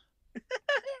disaster.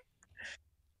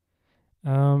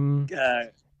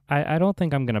 I don't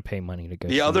think I'm gonna pay money to go.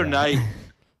 The see other that. night-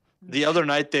 The other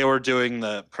night they were doing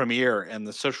the premiere, and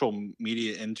the social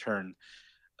media intern,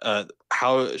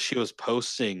 how she was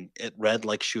posting, it read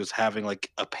like she was having like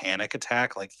a panic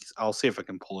attack. Like, I'll see if I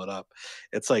can pull it up.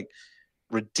 It's like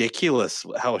ridiculous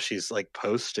how she's like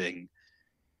posting.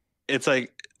 It's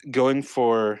like going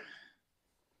for.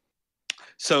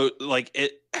 So like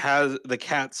it has the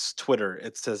Cat's Twitter.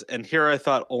 It says, "And here I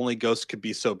thought only ghosts could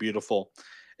be so beautiful,"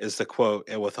 is the quote,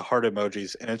 and with the heart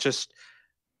emojis, and it's just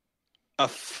a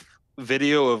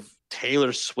video of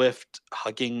Taylor Swift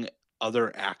hugging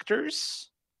other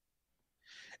actors.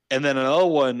 And then another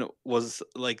one was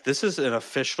like, this is an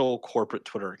official corporate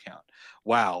Twitter account.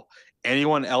 Wow.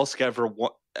 Anyone else ever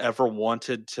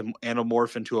wanted to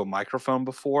anamorph into a microphone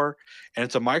before? And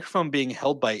it's a microphone being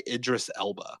held by Idris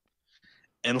Elba.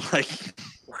 And like,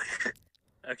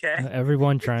 okay.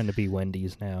 Everyone trying to be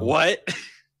Wendy's now. what?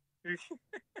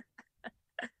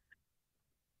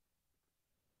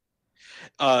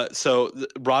 So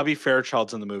Robbie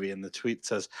Fairchild's in the movie, and the tweet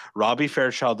says, "Robbie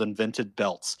Fairchild invented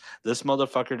belts. This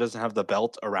motherfucker doesn't have the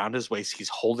belt around his waist. He's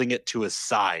holding it to his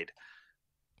side."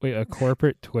 Wait, a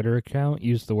corporate Twitter account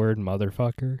used the word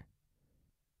motherfucker?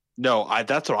 No,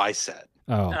 that's what I said.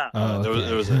 Oh,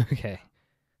 there was a- okay.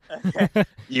 Okay.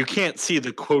 You can't see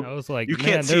the quote. I was like, You man,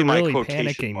 can't see they're my really quotation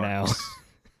panicking now. marks.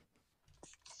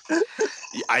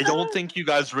 I don't think you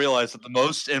guys realize that the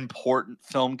most important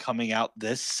film coming out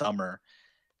this summer,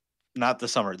 not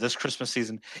this summer, this Christmas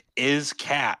season, is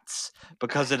Cats,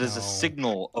 because it is a No.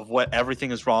 signal of what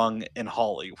everything is wrong in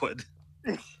Hollywood.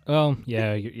 Oh,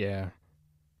 yeah.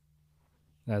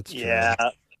 That's true. Yeah,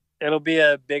 it'll be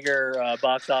a bigger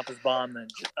box office bomb than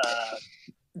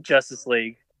Justice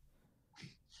League.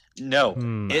 No,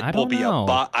 I it will don't be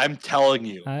know. I'm telling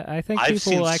you. I think I've people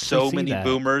seen will actually so see many that.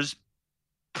 boomers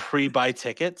pre-buy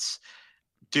tickets.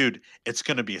 Dude, it's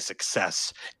going to be a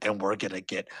success, and we're going to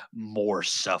get more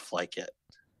stuff like it.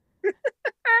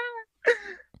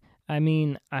 I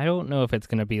mean, I don't know if it's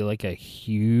going to be like a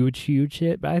huge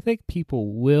hit, but I think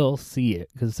people will see it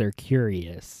because they're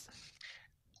curious.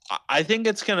 I think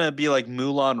it's going to be like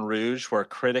Moulin Rouge, where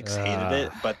critics hated it,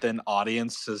 Ugh. but then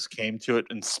audiences came to it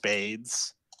in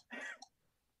spades.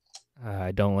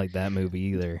 I don't like that movie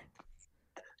either.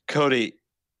 Cody,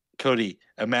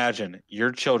 imagine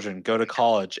your children go to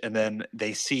college and then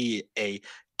they see a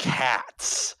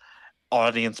Cats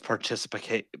audience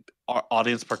participation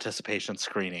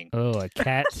screening. Oh, a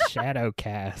Cat's shadow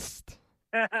cast.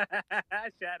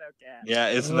 Shadowcat. Yeah,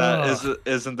 isn't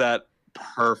that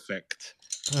perfect?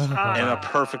 Ugh. In a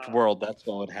perfect world, that's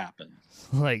what would happen.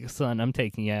 Like, son, I'm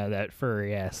taking you out of that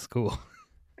furry ass school.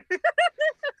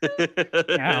 I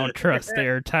don't trust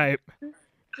stereotype.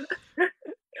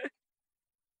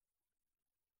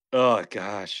 Oh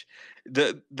gosh,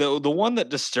 the one that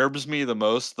disturbs me the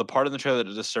most, the part of the trailer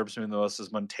that disturbs me the most,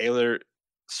 is when Taylor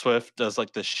Swift does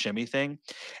like this shimmy thing,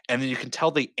 and then you can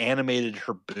tell they animated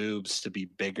her boobs to be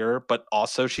bigger, but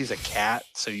also she's a cat,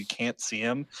 so you can't see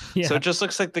them. Yeah. So it just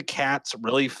looks like the cat's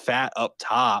really fat up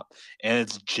top, and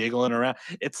it's jiggling around.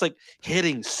 It's like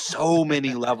hitting so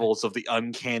many levels of the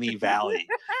uncanny valley.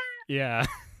 Yeah.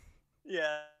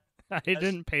 Yeah. I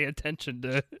didn't pay attention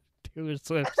to Taylor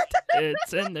Swift's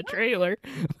tits in the trailer,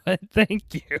 but thank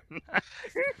you.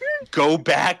 Go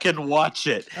back and watch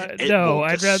it. It No, will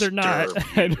I'd rather not.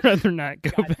 disturb I'd rather not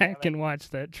go God damn back it. and watch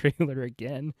that trailer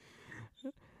again.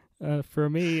 For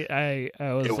me, I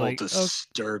was It will like,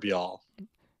 disturb y'all.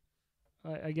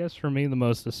 I guess for me the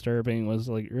most disturbing was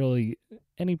like really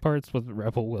any parts with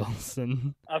Rebel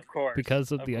Wilson Of course.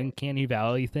 because of the course. uncanny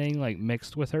valley thing, like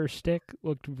mixed with her stick,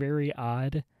 looked very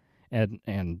odd,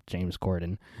 and James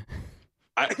Corden.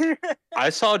 I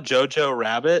saw Jojo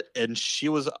Rabbit, and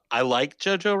I like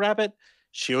Jojo Rabbit.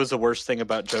 She was the worst thing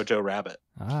about Jojo Rabbit.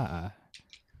 Ah,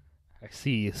 I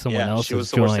see. Someone Yeah, else she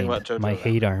was has the worst thing about joined Jojo my Rabbit.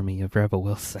 hate army of Rebel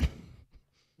Wilson.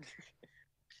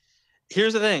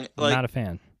 Here's the thing: I'm like not a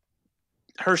fan.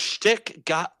 her shtick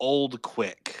got old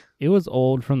quick. It was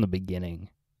old from the beginning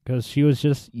because she was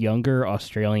just younger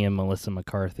Australian Melissa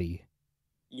McCarthy.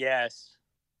 Yes.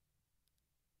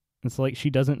 It's like she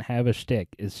doesn't have a shtick.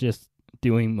 It's just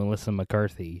doing Melissa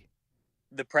McCarthy.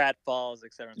 The Pratt Falls,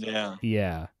 etc. Yeah.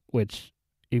 Yeah, which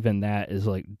even that is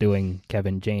like doing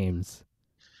Kevin James.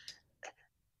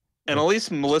 And at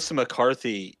least Melissa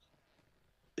McCarthy,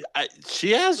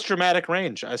 she has dramatic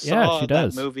range. I saw she that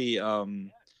does. movie,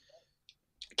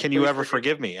 Can You Ever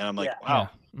Forgive Me? And I'm like, wow.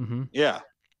 Yeah. Mm-hmm. Yeah.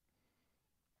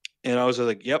 And I was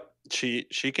like, yep, she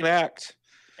can act.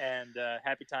 And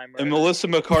Happy Time Murders. And Melissa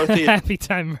McCarthy. Happy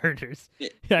Time Murders.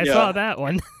 I saw that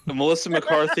one. Melissa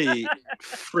McCarthy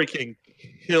freaking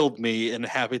killed me in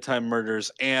Happy Time Murders,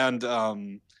 and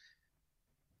of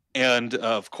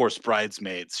course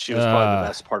Bridesmaids. She was probably the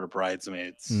best part of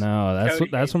Bridesmaids. No,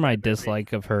 that's where my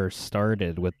dislike of her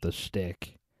started with the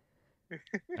shtick.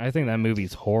 I think that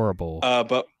movie's horrible.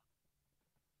 But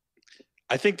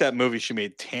I think that movie she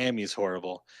made, Tammy's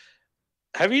horrible.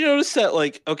 Have you noticed that,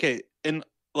 like, okay, in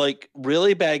like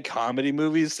really bad comedy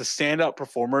movies, the standout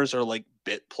performers are like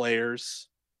bit players?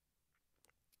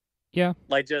 Yeah.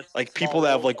 Like just like people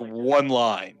that have like one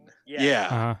line. Yeah.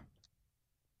 Uh-huh.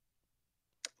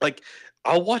 Like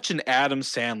I'll watch an Adam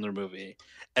Sandler movie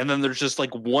and then there's just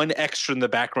like one extra in the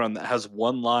background that has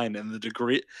one line and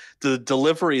the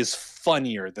delivery is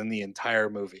funnier than the entire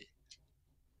movie.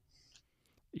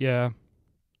 Yeah.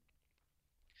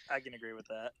 I can agree with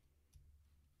that.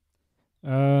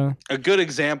 A good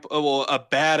example, well, a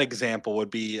bad example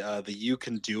would be the You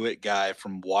Can Do It guy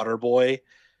from Waterboy,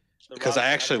 because I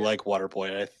actually like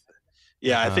Waterboy.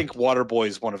 I think Waterboy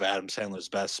is one of Adam Sandler's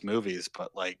best movies,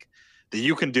 but like the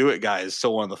You Can Do It guy is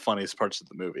still one of the funniest parts of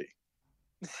the movie.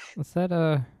 Was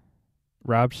that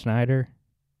Rob Schneider?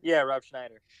 Yeah, Rob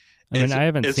Schneider. I mean, I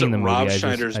haven't seen the movie. Rob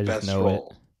Schneider's I just best know role.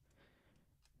 It.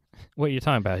 What are you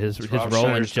talking about? His role in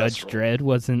Schneider's Judge best role. Dredd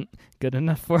wasn't good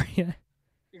enough for you?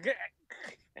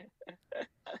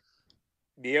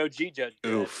 The OG Judge Dredd.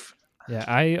 Oof. Yeah,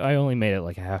 I only made it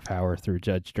like a half hour through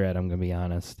Judge Dredd, I'm going to be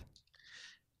honest.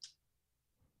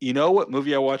 You know what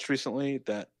movie I watched recently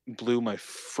that blew my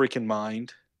freaking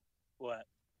mind? What?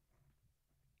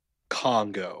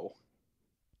 Congo.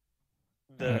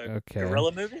 The okay.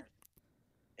 gorilla movie?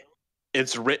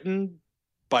 It's written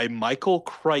by Michael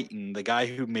Crichton, the guy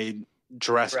who made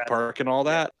Jurassic Park and all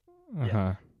that.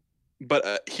 Uh-huh.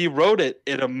 But he wrote it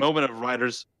in a moment of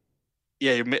writers.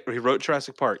 Yeah, he wrote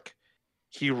Jurassic Park.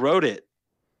 He wrote it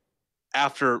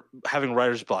after having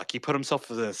writer's block. He put himself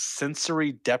in a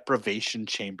sensory deprivation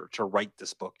chamber to write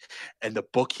this book. And the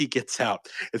book he gets out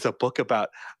is a book about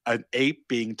an ape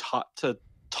being taught to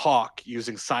talk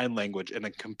using sign language, and a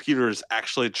computer is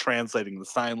actually translating the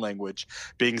sign language,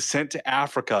 being sent to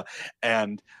Africa,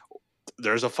 and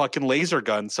there's a fucking laser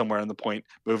gun somewhere in the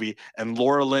movie, and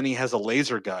Laura Linney has a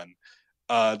laser gun.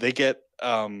 They get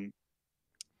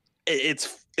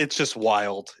it's just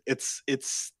wild. It's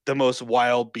the most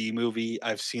wild B movie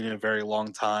I've seen in a very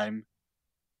long time.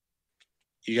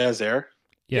 You guys there?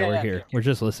 Yeah, we're Yeah. here. We're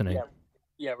just listening.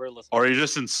 Yeah, we're listening. Or you're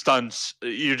just in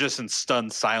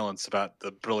stunned silence about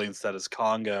the brilliance that is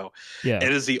Congo. Yeah.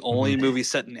 It is the only movie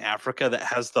set in Africa that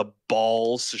has the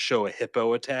balls to show a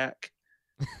hippo attack.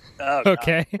 Oh,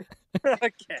 Okay.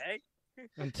 Okay.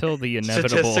 Until the inevitable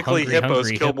Statistically, hippos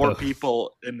hungry kill more hippo.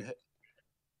 people.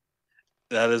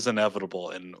 That is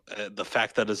inevitable, and the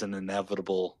fact that is an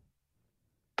inevitable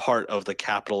part of the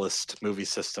capitalist movie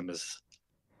system is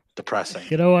depressing.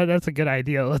 You know what? That's a good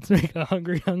idea. Let's make a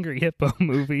hungry hippo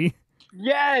movie.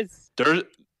 Yes.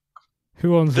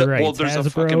 Who owns the rights? There's a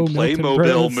Hasbro, fucking Milton Playmobil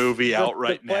Bros? movie out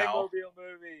right the now, Playmobil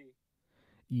movie.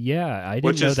 Yeah, I didn't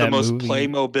which know is that the most movie.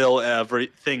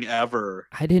 Playmobil thing ever.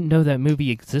 I didn't know that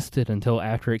movie existed until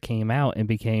after it came out and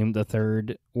became the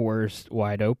third worst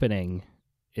wide opening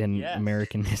in Yes.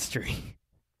 American history.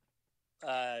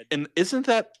 And isn't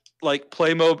that like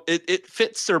Playmobil? It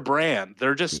fits their brand.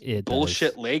 They're just It does.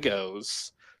 bullshit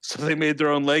Legos. So they made their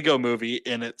own Lego movie,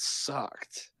 and it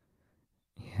sucked.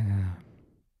 Yeah.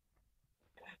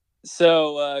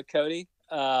 So, Cody.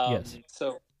 Yes.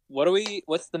 So,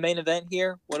 what's the main event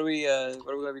here? What are we going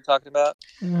to be talking about?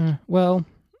 Well,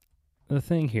 the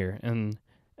thing here, and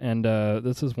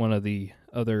this is one of the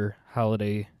other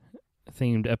holiday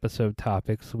themed episode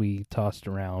topics we tossed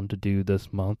around to do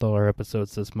this month. All our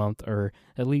episodes this month are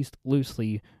at least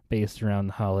loosely based around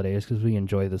the holidays because we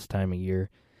enjoy this time of year.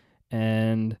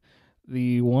 And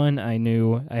the one I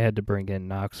knew I had to bring in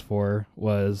Knox for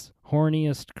was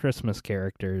horniest Christmas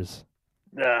characters.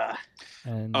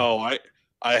 And I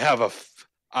have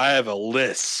a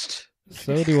list.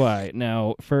 so do I.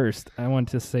 Now, first, I want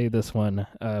to say this one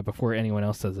before anyone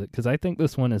else says it, because I think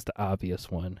this one is the obvious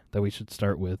one that we should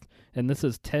start with. And this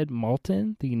is Ted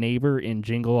Malton, the neighbor in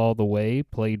Jingle All the Way,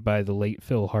 played by the late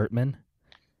Phil Hartman.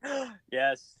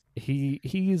 Yes.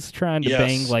 He's trying to Yes,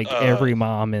 bang like every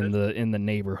mom in the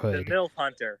neighborhood. The MILF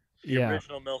Hunter. The Yeah.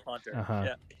 original MILF Hunter. Uh-huh.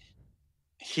 Yeah.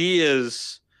 He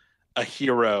is a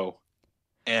hero,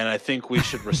 and I think we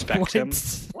should respect him.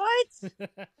 What?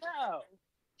 No.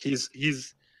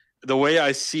 He's the way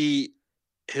I see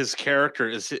his character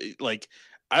is like,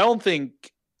 I don't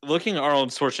think, looking at Arnold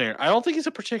Schwarzenegger, I don't think he's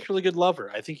a particularly good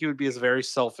lover. I think he would be a very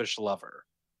selfish lover.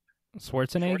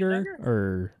 Schwarzenegger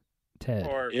or Ted?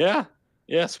 Or Yeah,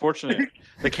 Schwarzenegger,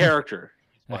 the character.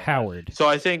 Howard. So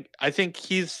I think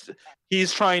he's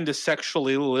trying to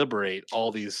sexually liberate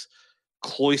all these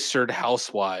cloistered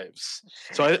housewives.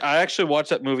 So I actually watched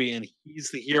that movie, and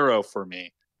he's the hero for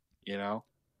me. You know.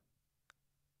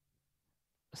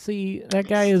 See, that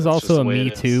guy is That's just also the a way Me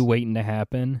it is. Too waiting to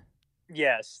happen.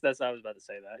 yes, I was about to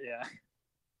say that.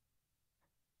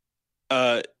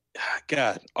 Yeah.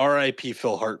 God, R.I.P.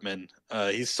 Phil Hartman.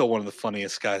 He's still one of the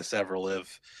funniest guys to ever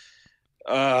live.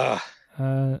 Well,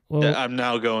 I'm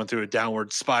now going through a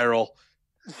downward spiral.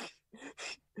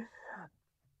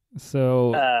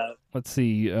 so let's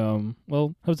see.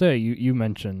 Well, Jose, you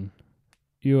mentioned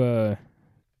you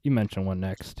mentioned one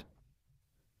next.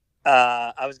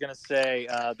 I was gonna say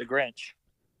The Grinch.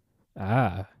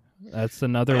 Ah, that's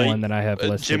another one that I have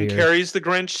listed Jim here. Carrey's The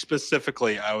Grinch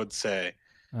specifically, I would say.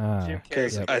 Jim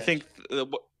Carrey's The I Grinch. think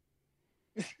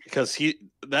because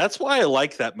that's why I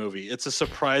like that movie. It's a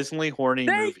surprisingly horny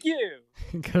movie. Thank you.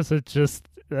 Because it just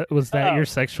was that Oh. your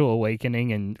sexual awakening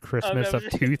in Christmas no. of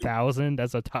 2000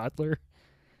 as a toddler?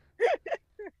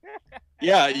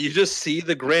 Yeah, you just see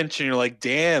the Grinch and you're like,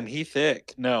 damn, he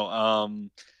thick. No,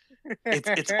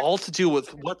 it's all to do with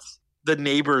what's the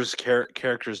neighbor's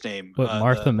character's name? What,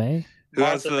 Martha May? Who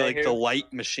has Martha May the who?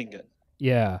 light machine gun?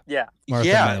 Yeah. Yeah. Martha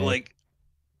Yeah, May. like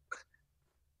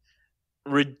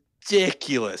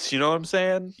ridiculous. You know what I'm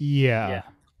saying? Yeah. Yeah.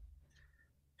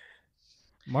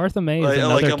 Martha May is Like,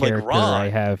 another I'm like, character I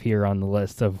Ron. have here on the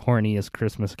list of horniest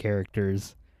Christmas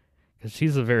characters. Because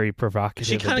she's a very provocative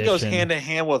She kind of goes addition. hand in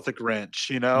hand with the Grinch.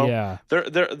 You know? Yeah.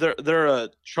 They're a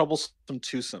troublesome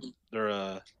twosome. They're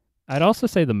a I'd also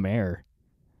say the mayor.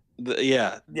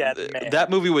 yeah. Yeah, the mayor. That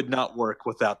movie would not work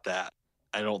without that.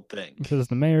 I don't think. Because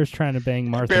the mayor's trying to bang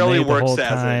Martha Barely May the works whole as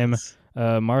time. is.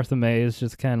 Martha May is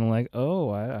just kind of like, oh,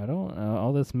 I don't know.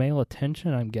 All this male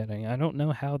attention I'm getting. I don't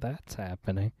know how that's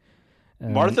happening.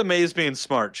 Martha May's being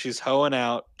smart. She's hoeing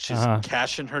out. She's Uh-huh.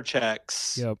 cashing her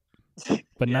checks. Yep.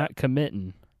 But Yeah. not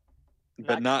committing.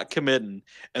 But not committing.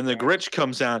 And the Grinch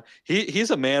comes down. He's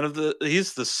a man of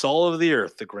he's the soul of the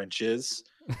earth, the Grinch is.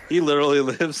 He literally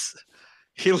lives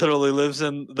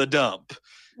in the dump.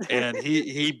 And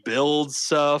he builds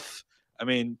stuff. I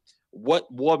mean,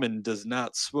 what woman does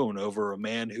not swoon over a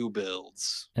man who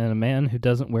builds? And a man who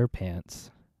doesn't wear pants.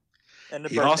 And the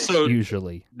He birthday also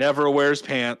Usually. never wears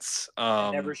pants.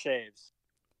 and never shaves.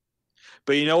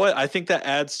 But you know what? I think that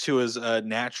adds to his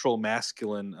natural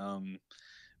masculine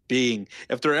being.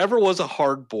 If there ever was a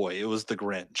hard boy, it was the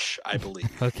Grinch, I believe.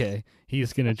 Okay.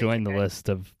 He's going to join the okay. list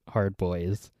of hard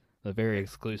boys. The very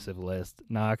exclusive list.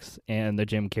 Knox and the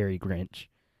Jim Carrey Grinch.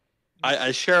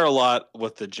 I share a lot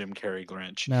with the Jim Carrey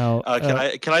Grinch. Now,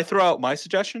 Can I throw out my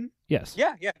suggestion? yes.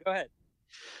 Yeah, go ahead.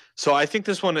 So I think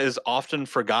this one is often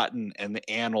forgotten in the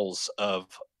annals of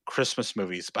Christmas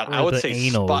movies, but Or I would the say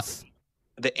anals.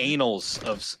 the annals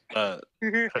of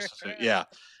Christmas movies. Yeah.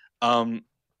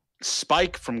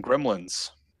 Spike from Gremlins.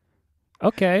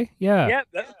 Okay. Yeah. Yep,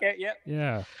 that's okay. Yep.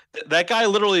 Yeah. That guy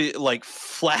literally like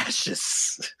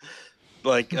flashes.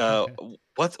 Like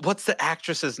what's the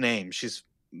actress's name? She's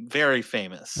very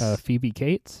famous. Phoebe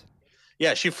Cates.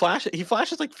 Yeah, he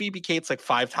flashes like Phoebe Cates like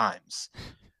 5 times.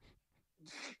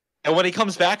 And when he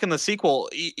comes back in the sequel,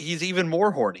 he's even more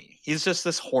horny. He's just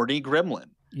this horny gremlin.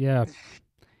 Yeah.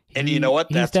 And you know what?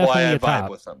 he's That's why I definitely a vibe top.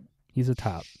 with him. He's a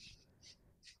top.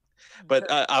 But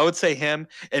I would say him,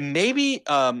 and maybe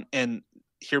and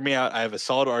hear me out. I have a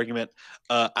solid argument.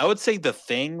 I would say the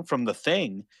Thing from The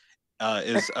Thing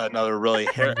is another really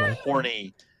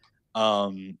horny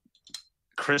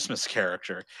Christmas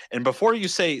character. And before you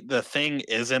say The Thing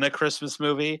isn't a Christmas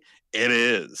movie, it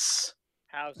is.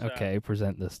 How so? Okay,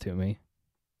 present this to me.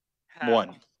 How?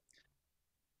 1.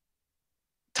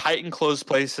 Tight and closed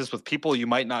places with people you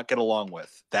might not get along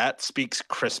with. That speaks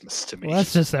Christmas to me. Well,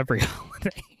 that's just every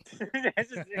holiday.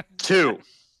 2.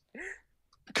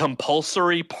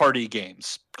 Compulsory party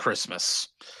games. Christmas.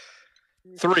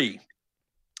 3.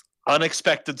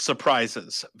 Unexpected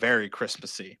surprises. Very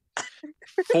Christmassy.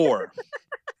 4.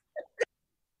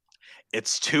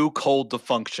 It's too cold to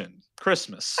function.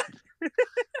 Christmas.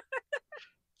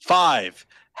 5.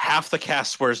 Half the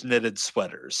cast wears knitted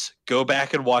sweaters. Go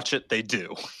back and watch it. They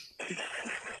do.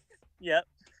 Yep,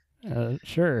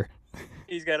 Sure.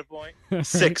 he's got a point.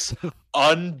 6,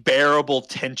 unbearable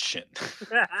tension.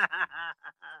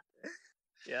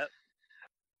 Yep.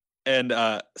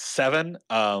 And 7,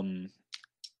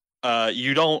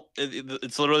 you don't.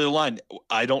 It's literally the line.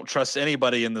 I don't trust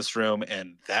anybody in this room,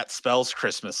 and that spells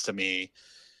Christmas to me.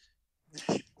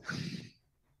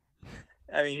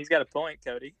 I mean, he's got a point,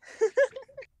 Cody.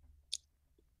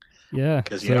 Yeah.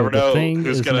 'Cause you so never the know Thing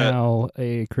who's is gonna- now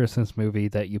a Christmas movie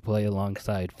that you play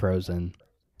alongside Frozen.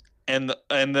 And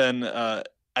then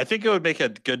I think it would make a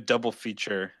good double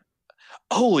feature.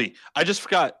 Holy! I just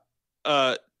forgot.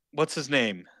 What's his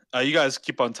name? You guys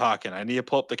keep on talking. I need to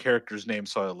pull up the character's name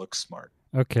so I look smart.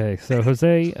 Okay, so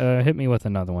Jose, hit me with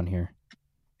another one here.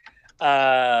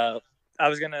 I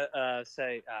was gonna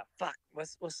say, fuck.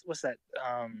 What's that?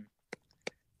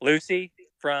 Lucy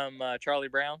from Charlie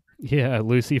Brown. Yeah,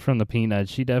 Lucy from the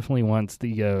Peanuts. She definitely wants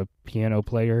the piano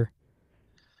player.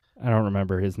 I don't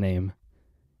remember his name.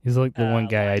 He's like the one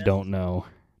guy Linus? I don't know.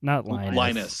 Not Linus.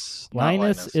 Linus. Not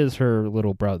Linus is her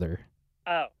little brother.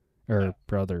 Oh. Or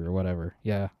brother or whatever.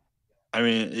 Yeah. I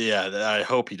mean, yeah. I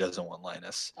hope he doesn't want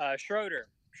Linus. Schroeder.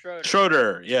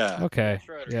 Schroeder. Yeah. Okay.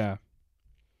 Schroeder. Yeah.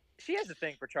 She has a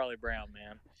thing for Charlie Brown,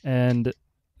 man. And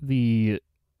the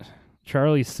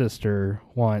Charlie's sister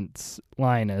wants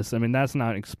Linus. I mean, that's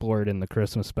not explored in the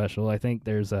Christmas special. I think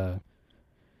there's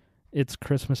It's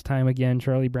Christmas Time Again,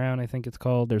 Charlie Brown, I think it's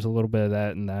called. There's a little bit of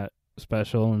that in that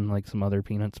special and like some other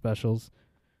Peanut specials.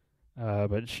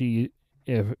 But she,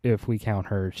 if we count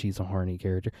her, she's a horny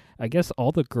character. I guess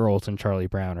all the girls in Charlie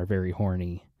Brown are very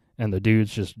horny, and the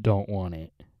dudes just don't want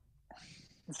it.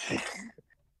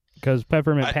 Because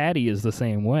Peppermint Patty is the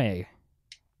same way.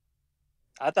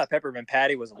 I thought Peppermint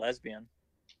Patty was a lesbian.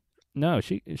 No,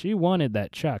 she wanted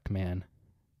that Chuck, man.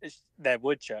 That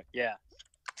woodchuck, yeah.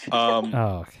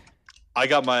 Oh, I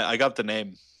got the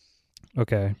name.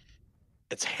 okay.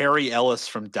 It's Harry Ellis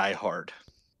from Die Hard.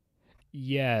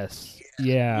 Yes.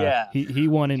 Yeah. Yeah. He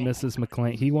wanted Mrs.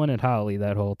 McClane. He wanted Holly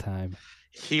that whole time.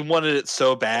 He wanted it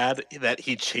so bad that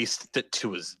he chased it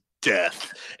to his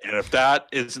death. And if that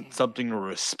isn't something to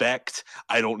respect,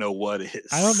 I don't know what is.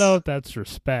 I don't know if that's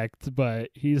respect, but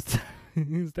he's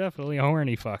definitely a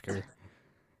horny fucker.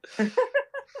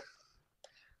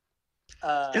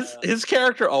 His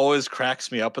character always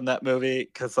cracks me up in that movie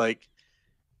because, like,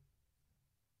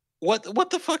 what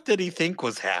the fuck did he think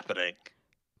was happening?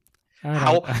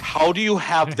 How do you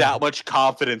have that much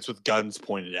confidence with guns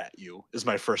pointed at you? Is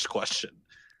my first question.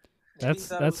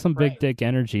 That's some big dick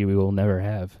energy we will never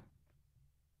have.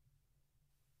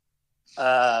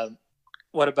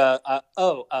 What about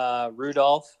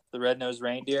Rudolph the Red-Nosed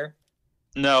Reindeer?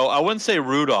 No, I wouldn't say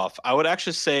Rudolph. I would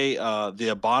actually say the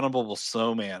Abominable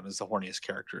Snowman is the horniest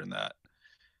character in that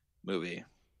movie.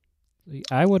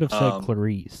 I would have said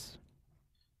Clarice.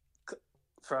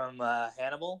 From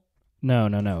Hannibal?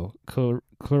 No.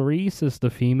 Clarice is the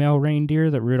female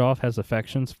reindeer that Rudolph has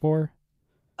affections for.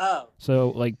 Oh.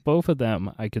 So, like, both of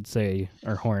them, I could say,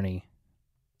 are horny.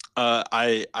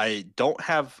 I don't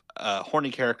have a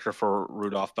horny character for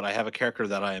Rudolph, but I have a character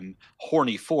that I'm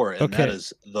horny for, and that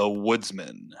is the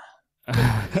Woodsman.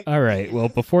 All right. Well,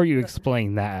 before you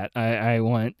explain that, I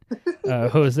want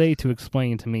Jose to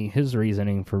explain to me his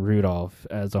reasoning for Rudolph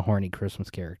as a horny Christmas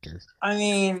character. I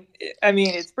mean,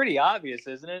 it's pretty obvious,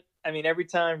 isn't it? I mean, every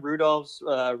time Rudolph's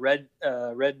red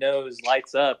nose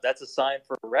lights up, that's a sign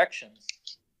for erections.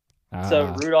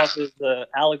 So Rudolph is the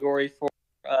allegory for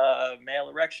male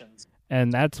erections.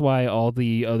 And that's why all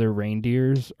the other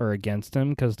reindeers are against him,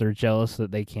 because they're jealous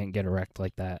that they can't get erect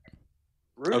like that.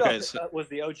 Rudolph was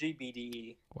the OG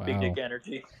BDE, wow. Big Dick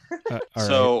Energy.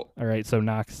 All right, so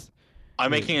Knox.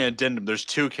 I'm making an addendum. There's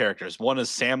two characters. One is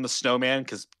Sam the Snowman,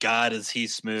 because God is he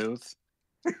smooth.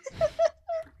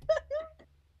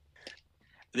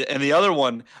 And the other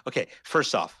one, okay,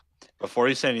 first off, before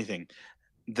you say anything,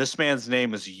 this man's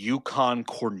name is Yukon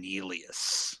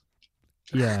Cornelius.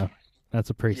 Yeah, that's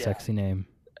a pretty sexy name.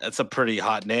 That's a pretty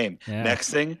hot name. Yeah. Next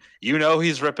thing, you know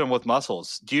he's ripping with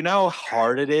muscles. Do you know how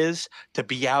hard it is to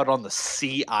be out on the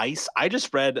sea ice? I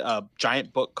just read a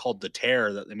giant book called The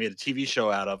Tear that they made a TV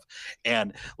show out of.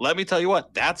 And let me tell you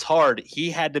what, that's hard. He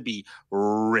had to be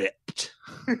ripped.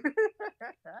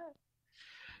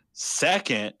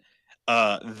 Second,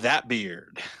 that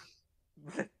beard.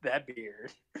 That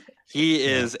beard. He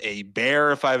is a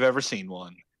bear if I've ever seen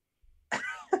one.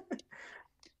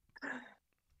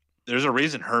 There's a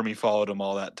reason Hermie followed him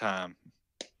all that time.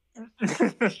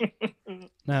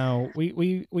 Now,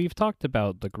 we've talked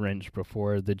about the Grinch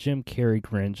before, the Jim Carrey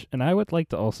Grinch, and I would like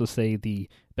to also say the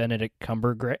Benedict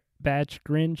Cumberbatch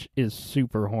Grinch is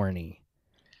super horny.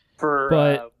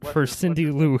 But what's for her- Cindy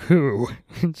what's her- Lou Who,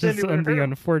 just Cindy Lou on the Who.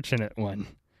 unfortunate one.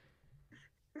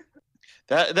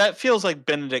 That feels like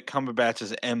Benedict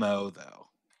Cumberbatch's MO though.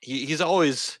 He's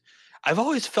always I've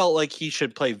always felt like he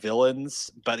should play villains,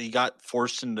 but he got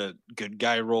forced into good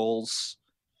guy roles.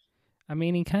 I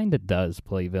mean, he kind of does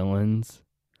play villains.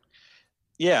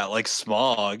 Yeah, like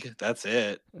Smog. That's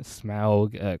it.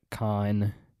 Smaug,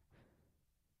 Khan,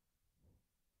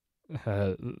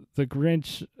 the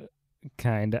Grinch,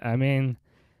 kind of. I mean,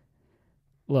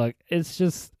 look, it's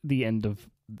just the end of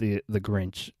the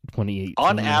Grinch 2018.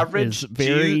 On average, is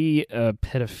very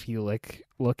pedophilic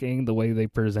looking the way they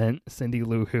present Cindy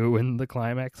Lou Who in the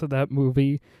climax of that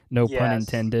movie. No pun Yes.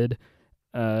 intended.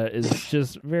 Is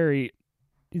just very.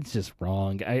 It's just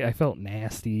wrong. I felt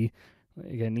nasty.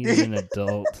 Like I needed an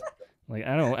adult. Like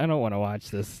I don't want to watch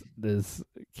this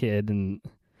kid and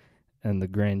the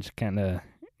Grinch kind of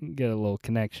get a little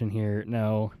connection here.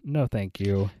 No, thank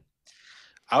you.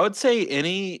 I would say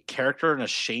any character in a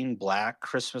Shane Black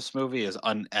Christmas movie is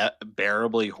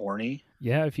unbearably horny.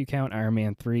 Yeah, if you count Iron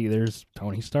Man 3, there's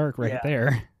Tony Stark right Yeah.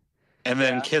 there. And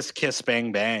then Yeah. Kiss Kiss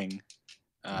Bang Bang.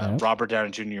 Yep. Robert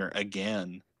Downey Jr.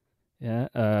 again.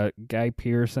 Yeah, Guy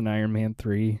Pearce in Iron Man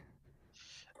 3.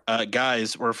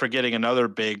 Guys, we're forgetting another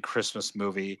big Christmas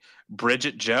movie,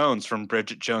 Bridget Jones from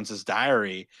Bridget Jones's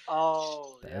Diary.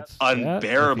 Oh, That's yep.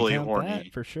 Unbearably if you count horny.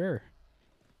 that, for sure.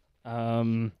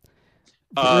 Uh,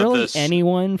 Really, this-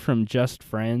 anyone from Just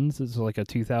Friends is like a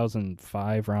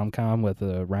 2005 rom-com with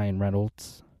Ryan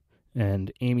Reynolds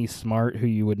and Amy Smart, who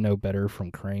you would know better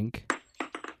from Crank.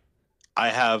 I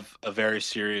have a very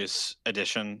serious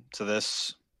addition to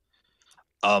this.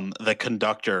 The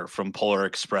conductor from Polar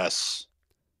Express.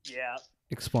 Yeah.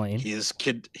 Explain. He is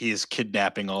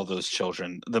kidnapping all those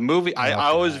children. The movie I Oh,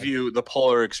 always God. view the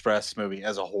Polar Express movie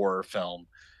as a horror film.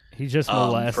 He just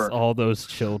molests for- all those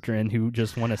children who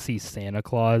just want to see Santa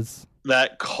Claus.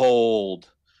 That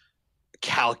cold,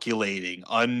 calculating,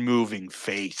 unmoving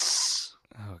face.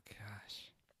 Oh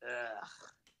gosh. Ugh.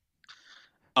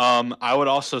 I would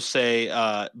also say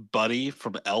Buddy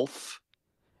from Elf,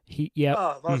 Yep.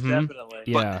 Oh, most Mhm. definitely.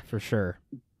 Yeah, for sure.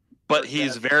 but But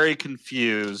he's that- very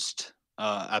confused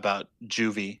about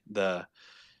Juvie, the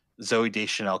Zoe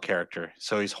Deschanel character.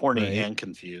 So he's horny Right. and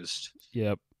confused.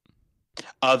 Yep.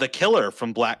 The killer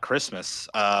from Black Christmas.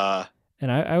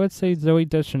 And I would say Zoe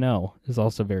Deschanel is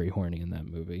also very horny in that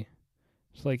movie.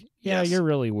 It's like, yeah, Yes. you're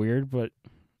really weird, but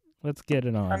let's get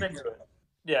it on. I'm into it.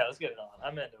 Yeah, let's get it on.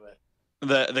 I'm into it.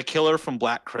 The killer from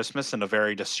Black Christmas in a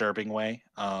very disturbing way.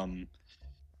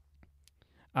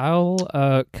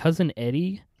 I'll Cousin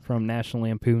Eddie from National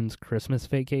Lampoon's Christmas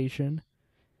Vacation.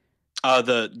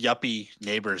 The yuppie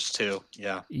neighbors too.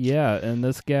 Yeah. Yeah, and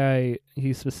this guy,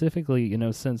 he specifically,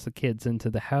 sends the kids into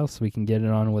the house so we can get it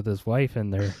on with his wife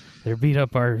and their beat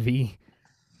up RV.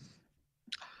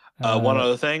 One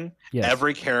other thing. yes.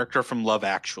 Every character from Love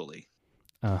Actually.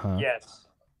 Uh-huh. Yes.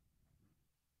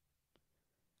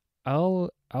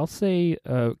 I'll say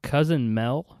Cousin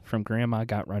Mel from Grandma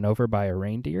Got Run Over by a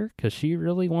Reindeer because she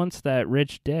really wants that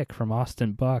rich dick from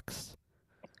Austin Bucks.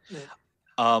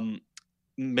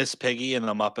 Miss Piggy in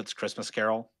the Muppets Christmas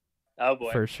Carol. Oh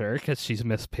boy. For sure, because she's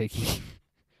Miss Piggy.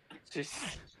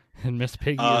 Jeez. And Miss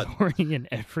Piggy Uh, is horny in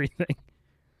everything.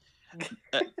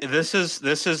 This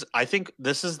is I think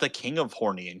this is the king of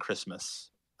horny in Christmas.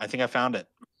 I think I found it.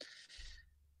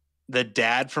 The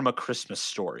dad from A Christmas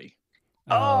Story.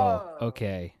 Oh, Oh,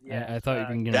 okay. yes, I thought you were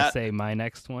going to that- say my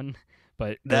next one,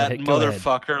 but That go ahead.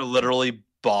 motherfucker literally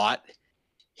bought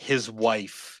his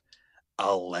wife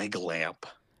a leg lamp.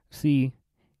 See,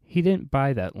 he didn't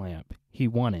buy that lamp. He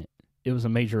won it. It was a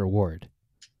major award.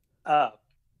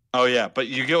 Oh yeah, but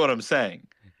you get what I'm saying.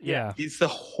 Yeah. He's the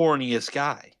horniest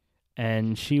guy.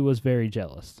 And she was very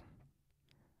jealous.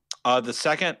 The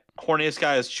second horniest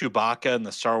guy is Chewbacca in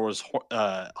the Star Wars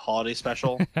holiday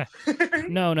special.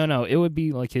 No. It would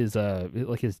be like his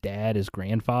dad, his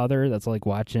grandfather. That's like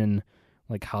watching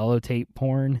like holotape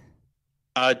porn.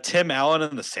 Tim Allen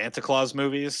in the Santa Claus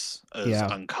movies is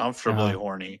Yeah. uncomfortably Uh-huh.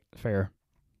 horny. Fair.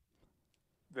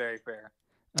 Very fair.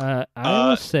 I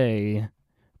will say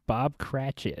Bob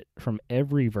Cratchit from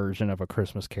every version of A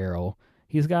Christmas Carol.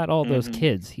 He's got all those Mhm.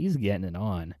 kids. He's getting it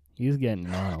on. He's getting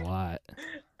it on a lot.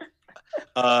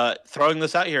 Throwing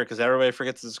this out here because everybody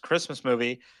forgets this Christmas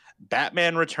movie.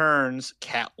 Batman Returns,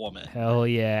 Catwoman. Hell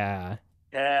yeah.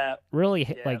 Yeah. Really,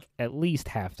 Yeah. like at least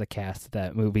half the cast of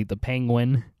that movie. The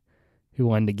Penguin, who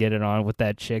wanted to get it on with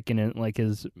that chick in like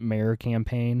his mayor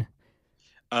campaign.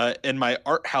 And my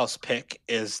art house pick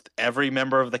is every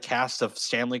member of the cast of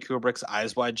Stanley Kubrick's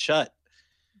Eyes Wide Shut.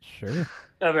 Sure.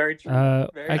 Very true. Very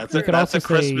we That's true. could that's also a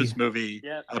Christmas say, movie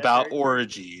Yeah, that's about very true.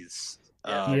 orgies.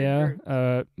 Yeah, Um, very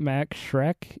yeah, Max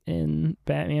Shrek in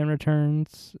Batman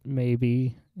Returns.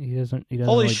 Maybe he doesn't. He doesn't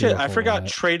Holy really do shit! a I whole forgot lot.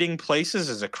 Trading Places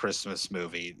is a Christmas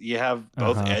movie. You have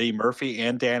both Uh-huh. Eddie Murphy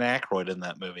and Dan Aykroyd in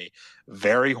that movie.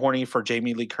 Very horny for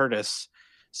Jamie Lee Curtis.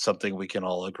 Something we can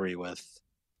all agree with.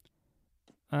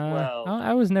 Well-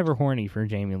 I was never horny for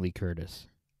Jamie Lee Curtis.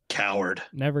 Coward.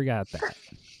 Never got that.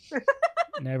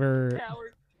 Never.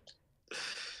 Coward.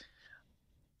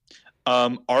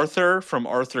 Arthur from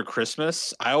Arthur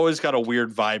Christmas. I always got a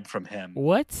weird vibe from him.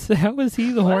 What? How was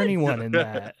he the What? horny one in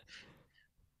that?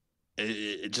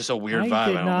 Just a weird I vibe.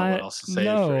 did I don't not know what else to say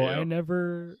know. for you. I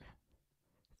never.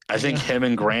 I think him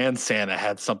and Grand Santa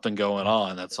had something going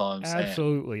on. That's all I'm saying.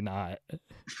 Absolutely not.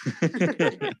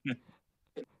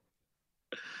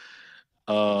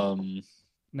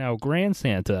 Now, Grand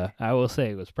Santa, I will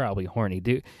say, was probably horny.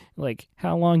 Dude, like,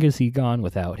 how long has he gone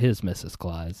without his Mrs.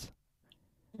 Claus?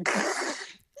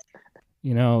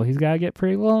 You know, he's got to get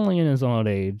pretty lonely in his old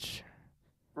age.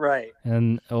 Right.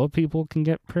 And old people can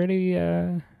get pretty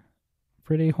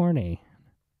horny.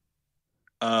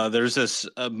 There's this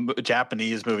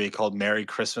Japanese movie called Merry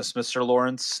Christmas, Mr.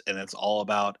 Lawrence, and it's all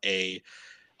about a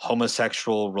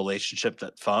homosexual relationship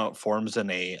that forms in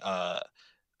a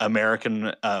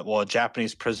a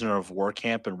Japanese prisoner of war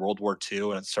camp in World War II,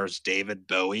 and it stars David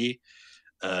Bowie.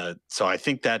 So I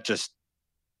think that just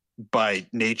by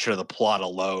nature of the plot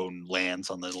alone lands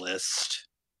on the list.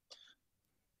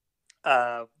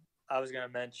 I was going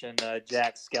to mention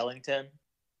Jack Skellington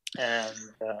and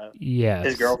Yes.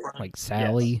 his girlfriend. Like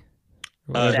Sally,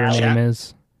 Uh, whatever her Jack- name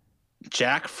is.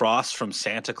 Jack Frost from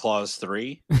Santa Claus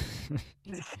 3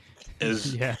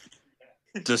 is Yeah.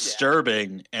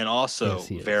 disturbing and also Yes,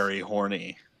 he is. very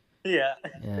horny. Yeah.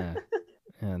 Yeah.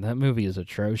 Yeah, that movie is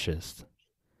atrocious.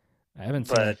 I haven't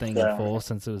seen that But, thing in full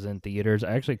since it was in theaters.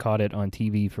 I actually caught it on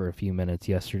TV for a few minutes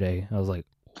yesterday. I was like,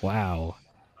 wow.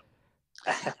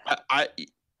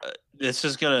 This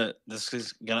is gonna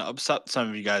upset some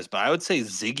of you guys, but I would say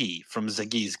Ziggy from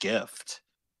Ziggy's Gift.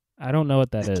 I don't know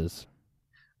what that is.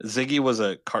 Ziggy was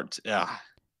a cartoon. Yeah.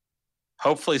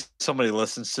 Hopefully, somebody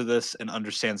listens to this and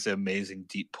understands the amazing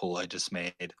deep pull I just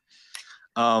made.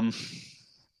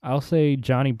 I'll say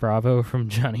Johnny Bravo from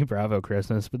Johnny Bravo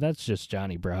Christmas, but that's just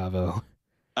Johnny Bravo.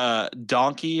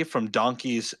 Donkey from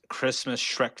Donkey's Christmas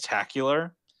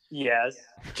Shrektacular. Yes.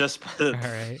 Just All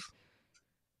right.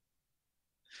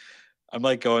 I'm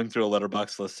like going through a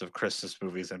letterbox list of Christmas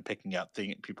movies and picking out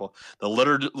people. The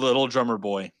Little Drummer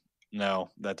Boy.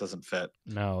 No, that doesn't fit.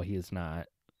 No, he is not.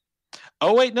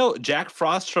 Oh wait, no. Jack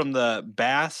Frost from the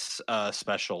Bass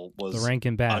special was The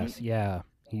Rankin Bass. Yeah.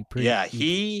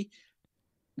 He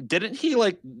didn't he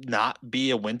like not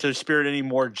be a winter spirit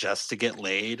anymore just to get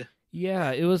laid?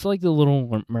 Yeah, it was like the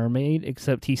Little Mermaid,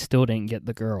 except he still didn't get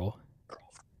the girl.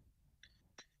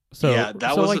 So, Yeah,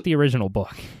 that so was like the original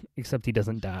book, except he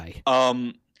doesn't die.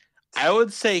 I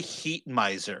would say Heat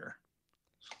Miser.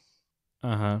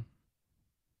 Uh-huh.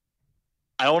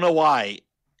 I don't know why.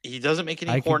 He doesn't make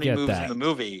any I could horny get moves that. in the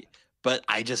movie, but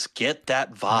I just get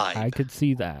that vibe. I could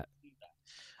see that.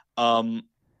 And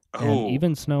And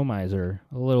even Snow Miser,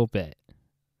 a little bit.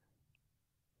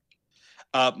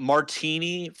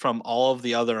 Martini from all of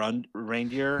the other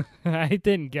reindeer. I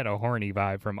didn't get a horny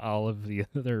vibe from all of the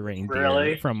other reindeer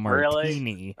Really? from Really?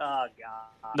 Martini. Oh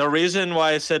God. The reason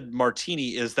why I said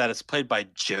Martini is that it's played by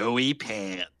Joey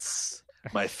Pants,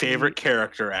 my favorite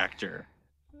character actor.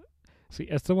 See,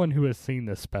 as someone who has seen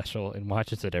this special and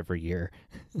watches it every year,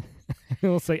 I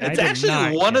will say It's I did actually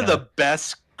not one get of the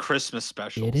best Christmas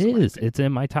specials. It in my is. opinion. It's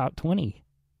in my top 20.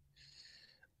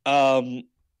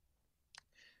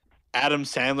 Adam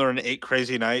Sandler in 8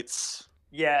 Crazy Nights.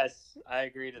 Yes, I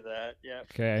agree to that. Yeah.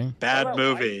 Okay. Bad about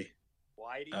movie.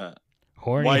 Whitey.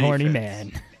 Horny, Whitey horny fits.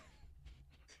 man.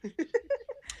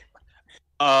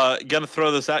 Gonna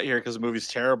throw this out here because the movie's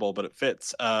terrible, but it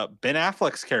fits. Ben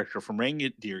Affleck's character from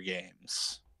Reindeer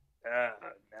Games, Oh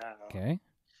no. Okay.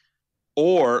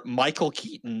 or Michael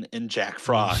Keaton in Jack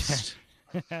Frost.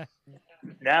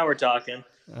 Now we're talking.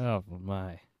 Oh,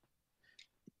 my.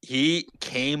 He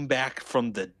came back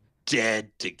from the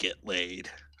dead to get laid.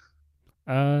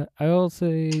 I will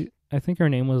say, I think her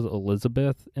name was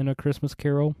Elizabeth in A Christmas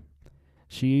Carol.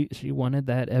 She wanted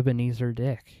that Ebenezer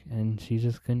dick, and she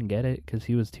just couldn't get it because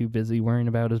he was too busy worrying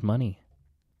about his money.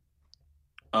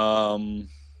 I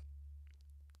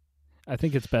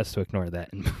think it's best to ignore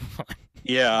that and move on.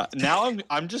 Yeah. Now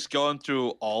I'm just going through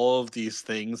all of these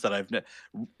things that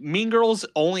Mean Girls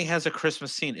only has a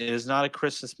Christmas scene. It is not a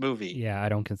Christmas movie. Yeah, I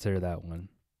don't consider that one.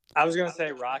 I was gonna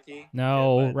say Rocky.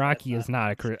 No, Yeah, but Rocky that's is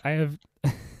not a I have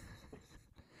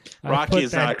I Rocky put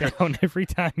is not. that down every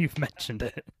time you've mentioned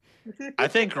it. I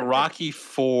think Rocky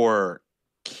 4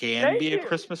 can Thank be a you.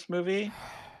 Christmas movie,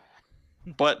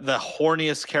 but the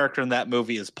horniest character in that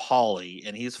movie is Paulie,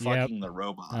 and he's Yep. fucking the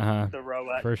robot. The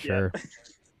robot. For sure.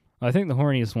 I think the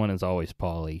horniest one is always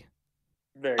Polly.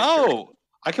 Very true. Oh,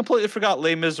 I completely forgot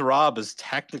Les Miserables is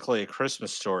technically a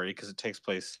Christmas story because it takes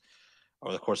place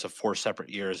over the course of 4 separate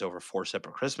years over 4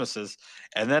 separate Christmases.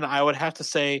 And then I would have to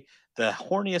say the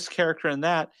horniest character in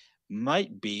that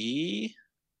might be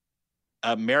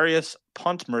Marius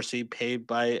Pontmercy, played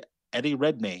by Eddie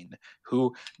Redmayne,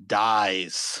 who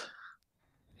dies.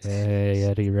 Hey,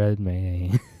 Eddie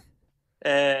Redmayne.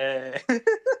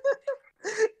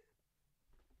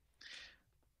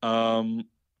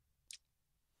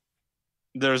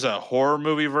 There's a horror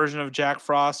movie version of Jack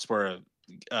Frost where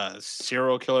a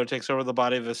serial killer takes over the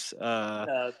body of this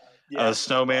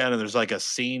snowman, and there's like a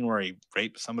scene where he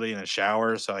raped somebody in a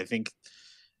shower. So I think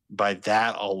by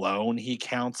that alone he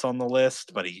counts on the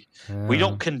list, but we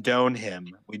don't condone him.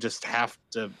 We just have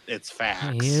to. It's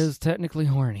facts. He is technically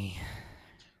horny.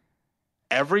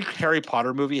 Every Harry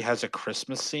Potter movie has a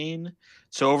Christmas scene.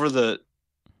 So over the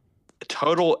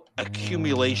total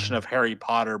accumulation of Harry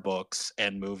Potter books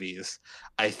and movies,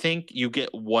 I think you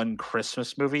get one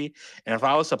Christmas movie. And if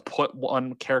I was to put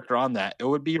one character on that, it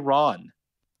would be Ron.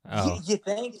 Oh, Yeah,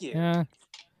 thank you. yeah.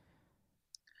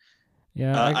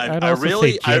 Yeah, I'd also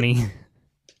say Ginny.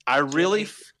 I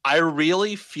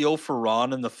really feel for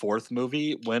Ron in the 4th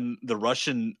movie when the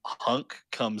Russian hunk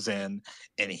comes in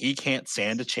and he can't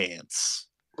stand a chance.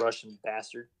 Russian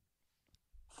bastard.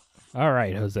 All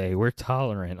right, Jose, we're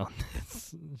tolerant on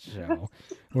this show.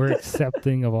 We're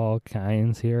accepting of all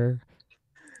kinds here.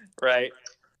 Right.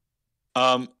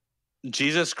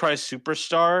 Jesus Christ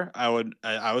Superstar,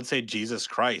 I would say Jesus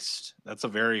Christ. That's a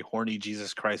very horny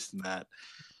Jesus Christ in that.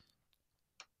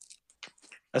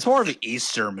 That's more of an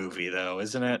Easter movie, though,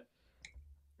 isn't it?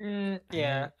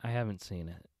 Yeah. I haven't seen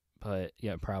it, but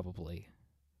yeah, probably.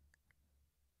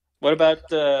 What about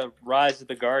Rise of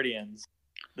the Guardians?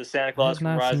 The Santa Claus I've from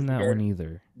not Rise seen of the that one Guardians.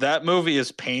 either. That movie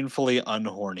is painfully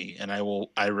unhorny, and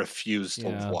I refuse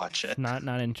to watch it.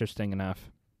 Not interesting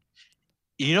enough.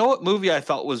 You know what movie I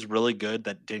thought was really good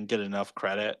that didn't get enough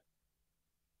credit?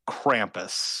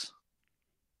 Krampus.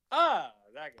 Ah,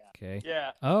 that guy. Okay.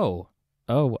 Yeah. Oh,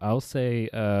 I'll say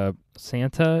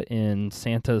Santa in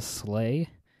Santa's sleigh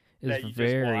That is you just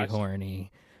very watched.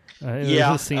 horny. There's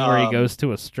Yeah, a scene where he goes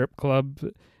to a strip club,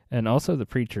 and also the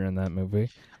preacher in that movie.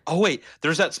 Oh, wait.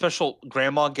 There's that special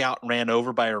grandma got ran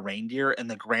over by a reindeer, and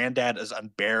the granddad is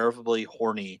unbearably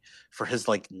horny for his,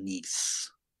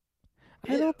 niece.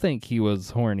 I don't think he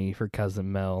was horny for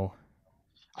Cousin Mel.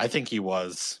 I think he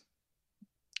was.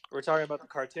 We're talking about the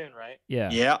cartoon, right? Yeah.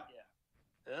 Yeah.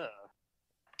 Ugh.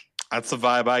 That's the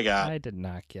vibe I got. I did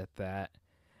not get that.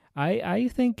 I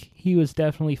think he was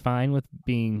definitely fine with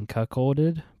being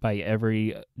cuckolded by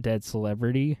every dead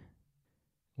celebrity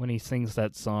when he sings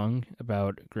that song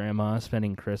about grandma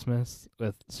spending Christmas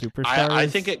with superstars. I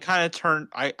think it kind of turned.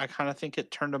 I kind of think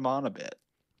it turned him on a bit.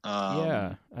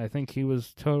 Yeah, I think he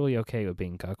was totally okay with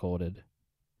being cuckolded.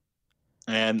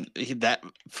 And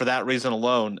for that reason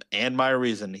alone, and my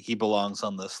reason, he belongs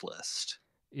on this list.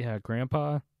 Yeah,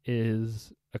 Grandpa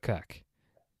is a cuck.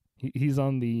 He's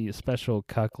on the special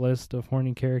cuck list of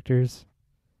horny characters,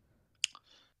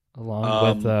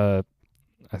 along with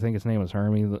I think his name was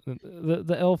Hermie,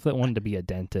 the elf that wanted to be a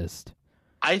dentist.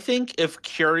 I think if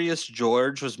Curious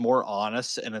George was more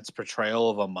honest in its portrayal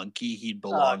of a monkey, he'd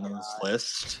belong on this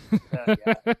list.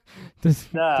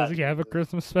 Does he have a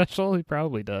Christmas special? He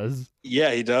probably does.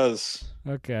 Yeah, he does.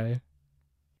 Okay.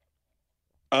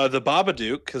 The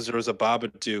Babadook, because there was a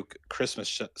Babadook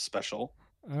Christmas special.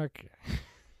 Okay.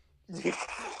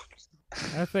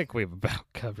 I think we've about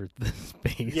covered this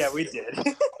base. Yeah, we did.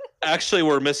 Actually,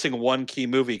 we're missing one key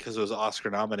movie because it was Oscar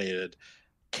nominated.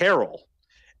 Carol,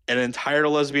 an entire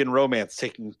lesbian romance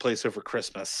taking place over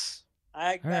Christmas.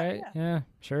 All right. Yeah,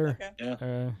 sure. Okay.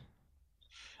 Yeah.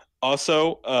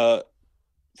 Also,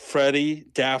 Freddie,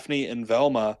 Daphne, and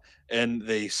Velma in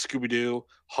the Scooby-Doo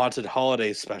Haunted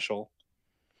Holidays special.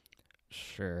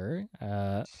 Sure.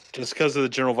 Just because of the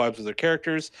general vibes of their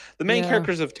characters. The main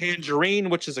characters of Tangerine,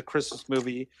 which is a Christmas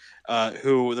movie,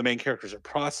 who the main characters are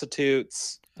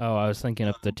prostitutes. Oh, I was thinking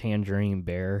of the Tangerine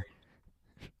Bear.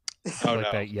 Oh,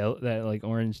 like no. that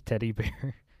orange teddy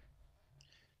bear.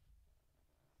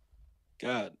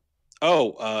 God.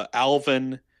 Oh,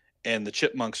 Alvin and the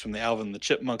Chipmunks from the Alvin and the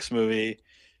Chipmunks movie.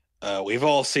 We've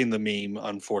all seen the meme,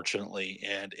 unfortunately,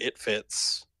 and it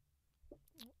fits.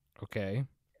 Okay.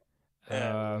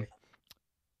 Yeah.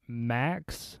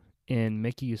 Max in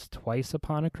Mickey's Twice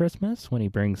Upon a Christmas when he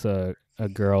brings a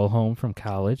girl home from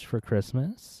college for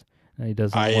Christmas. And he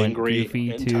doesn't I want agree Goofy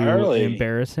to entirely.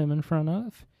 embarrass him in front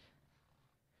of.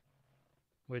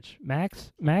 Which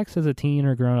Max as a teen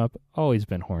or grown up, always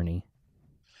been horny.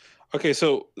 Okay,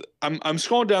 so I'm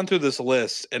scrolling down through this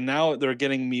list, and now they're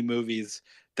getting me movies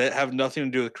that have nothing to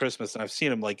do with Christmas, and I've seen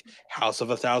them like House of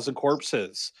a Thousand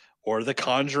Corpses, or The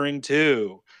Conjuring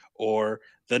 2, or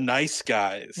The Nice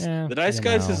Guys. Yeah, The Nice you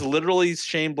Guys know. is literally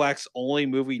Shane Black's only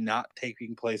movie not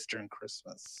taking place during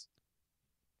Christmas.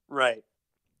 Right.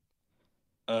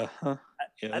 Uh-huh.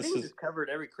 Yeah, I this think we is just covered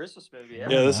every Christmas movie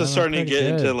ever. yeah, this I'm is starting to pretty get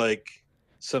into good. like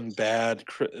some bad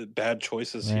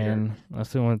choices here. Man, I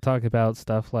still want to talk about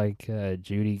stuff like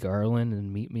Judy Garland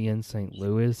and Meet Me in St.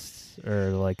 Louis, or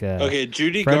like Okay,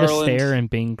 Judy Fred Garland. Astaire and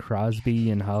Bing Crosby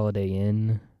in Holiday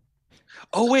Inn.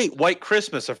 Oh wait, White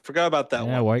Christmas. I forgot about that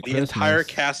Yeah, one. White the Christmas. entire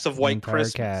cast of The White entire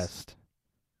Christmas. cast.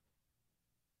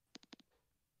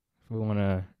 If we want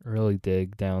to really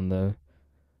dig down the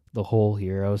hole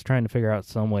here, I was trying to figure out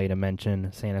some way to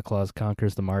mention Santa Claus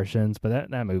Conquers the Martians, but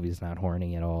that movie's not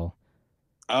horny at all.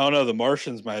 I don't know. The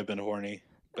Martians might have been horny,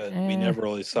 but we never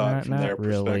really saw it from their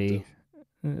perspective.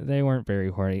 They weren't very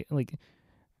horny. Like,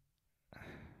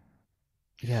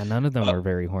 yeah, none of them were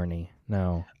very horny.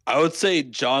 No. I would say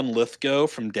John Lithgow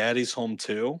from Daddy's Home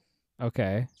 2.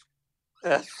 Okay.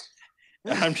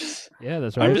 I'm just Yeah,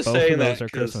 that's I'm right. just Both saying of those that are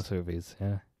 'cause- Christmas movies.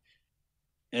 Yeah.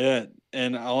 yeah,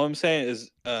 and all I'm saying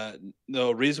is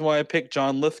the reason why I picked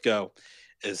John Lithgow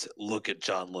is look at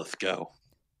John Lithgow.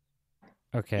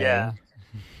 Okay. Yeah.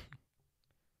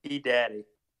 Daddy.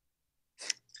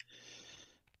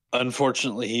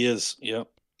 Unfortunately, he is. Yep.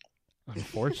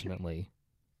 Unfortunately.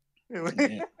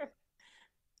 Yeah.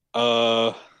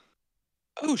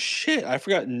 Oh shit! I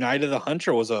forgot. Night of the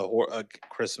Hunter was a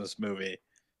Christmas movie.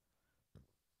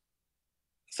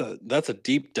 So that's a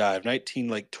deep dive.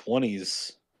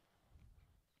 20s.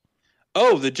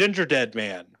 Oh, The Ginger Dead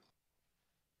Man.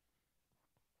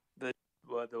 The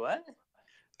what?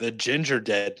 The Ginger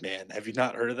Dead Man. Have you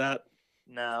not heard of that?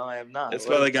 No, I have not. It's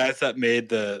by the guys that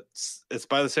made It's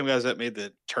by the same guys that made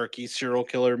the turkey serial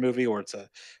killer movie, where it's a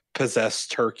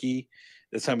possessed turkey.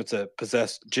 This time it's a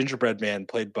possessed gingerbread man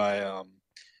played by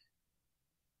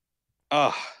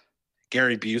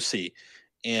Gary Busey,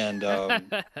 and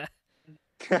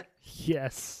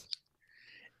Yes.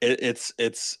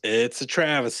 it's a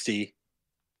travesty.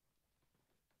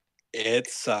 It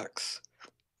sucks.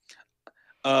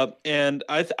 And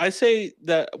I say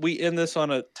that we end this on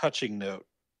a touching note.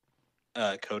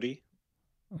 Cody.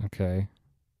 Okay.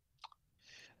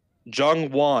 Jung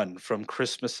Won from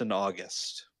Christmas in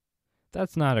August.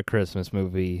 That's not a Christmas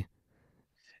movie.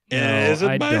 It is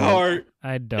in my heart.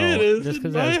 I don't. It is Just in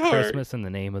because my it has heart. Christmas in the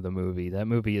name of the movie. That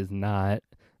movie is not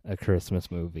a Christmas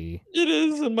movie. It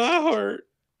is in my heart.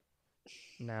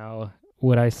 Now,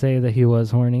 would I say that he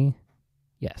was horny?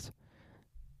 Yes.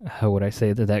 Would I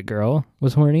say that that girl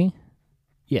was horny?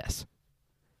 Yes.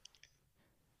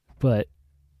 But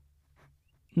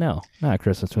no, not a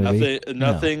Christmas movie.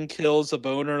 Nothing kills a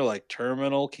boner like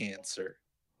terminal cancer.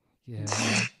 Yeah.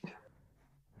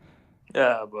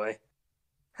 Oh boy.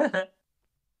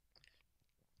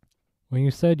 When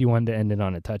you said you wanted to end it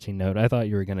on a touching note, I thought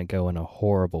you were going to go in a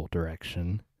horrible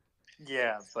direction.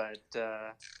 Yeah, but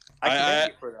I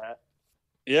commend you for that.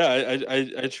 Yeah,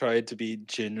 I tried to be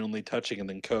genuinely touching, and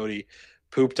then Cody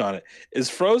pooped on it. Is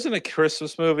Frozen a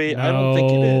Christmas movie? I don't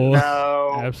think it is.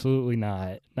 No. Absolutely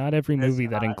not. Not every It's movie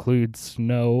that not. includes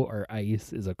snow or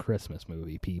ice is a Christmas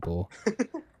movie, people.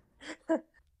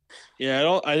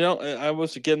 Yeah, I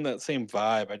was getting that same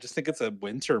vibe. I just think it's a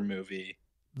winter movie.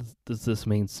 Does this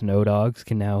mean Snow Dogs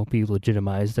can now be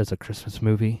legitimized as a Christmas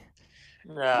movie?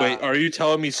 No. Wait, are you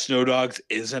telling me Snow Dogs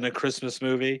isn't a Christmas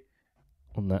movie?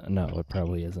 Well, no, it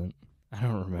probably isn't. I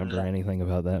don't remember No. anything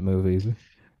about that movie. It's on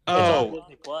Oh,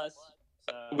 Disney Plus.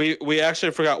 So. we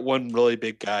actually forgot one really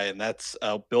big guy, and that's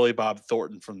Billy Bob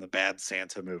Thornton from the Bad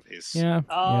Santa movies. Yeah,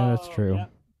 that's true. Yeah,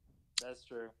 that's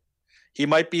true. He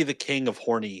might be the king of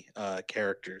horny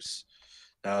characters.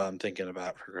 Now I'm thinking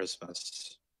about for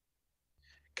Christmas,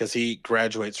 because he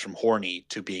graduates from horny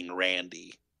to being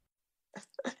Randy.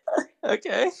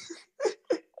 Okay.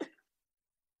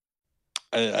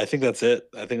 I think that's it.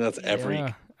 I think that's every.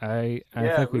 Yeah, I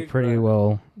Yeah, think we we've, pretty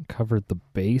well covered the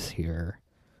base here.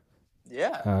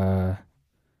 Yeah.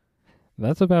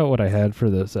 That's about what I had for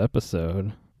this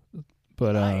episode.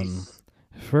 But Nice.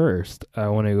 first I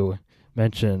want to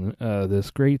mention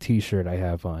this great T-shirt I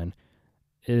have on.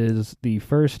 It is the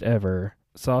first ever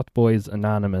Soft Boys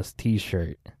Anonymous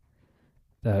T-shirt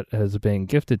that has been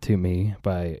gifted to me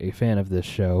by a fan of this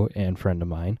show and friend of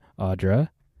mine, Audra.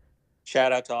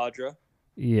 Shout out to Audra.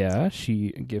 Yeah,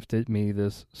 she gifted me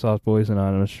this Soft Boys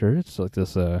Anonymous shirt. It's like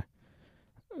this, kind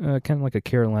of like a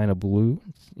Carolina blue.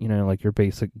 It's, like your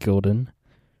basic Gildan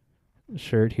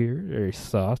shirt here. Very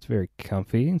soft, very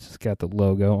comfy. It's just got the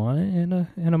logo on it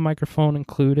and a microphone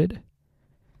included.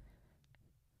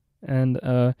 And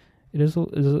I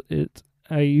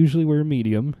usually wear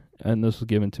medium, and this was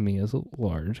given to me as a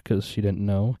large because she didn't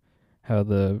know how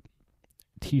the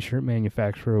t-shirt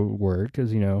manufacturer would work.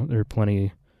 Because there are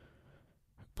plenty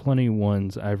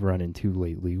ones I've run into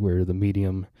lately where the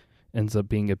medium ends up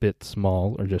being a bit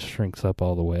small or just shrinks up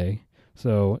all the way.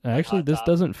 So actually, this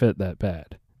doesn't fit that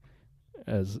bad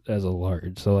as a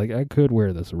large. So like I could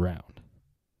wear this around.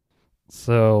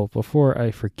 So before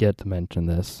I forget to mention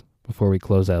this, before we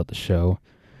close out the show,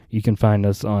 you can find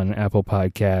us on Apple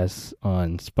Podcasts,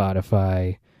 on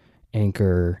Spotify,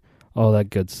 Anchor, all that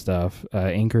good stuff.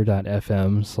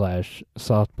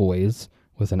 Anchor.fm/softboys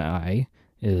with an I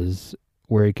is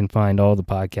where you can find all the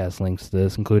podcast links to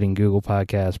this, including Google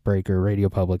Podcasts, Breaker, Radio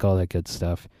Public, all that good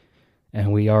stuff.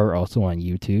 And we are also on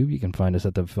YouTube. You can find us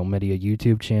at the Filmedia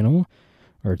YouTube channel,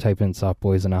 or type in Soft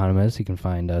Boys Anonymous. You can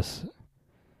find us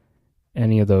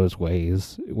any of those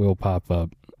ways. It will pop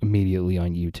up immediately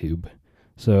on YouTube.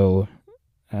 So,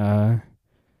 and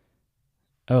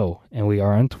we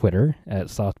are on Twitter at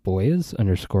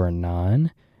softboys_anon.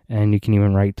 And you can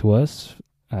even write to us,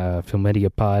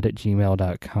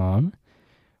 filmmediapod@gmail.com.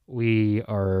 We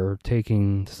are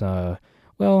taking, by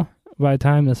the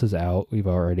time this is out, we've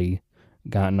already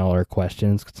gotten all our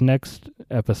questions. 'Cause next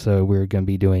episode, we're going to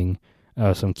be doing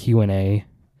some Q&A,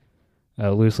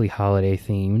 loosely holiday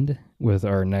themed, with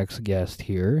our next guest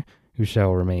here, who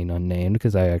shall remain unnamed,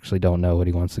 because I actually don't know what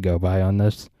he wants to go by on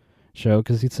this show,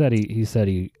 because he said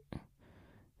he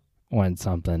wanted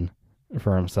something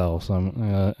for himself, so I'm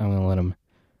gonna let him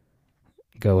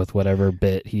go with whatever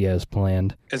bit he has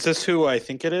planned. Is this who I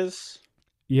think it is?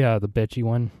 Yeah, the bitchy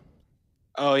one.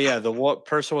 Oh yeah, the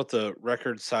person with the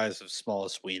record size of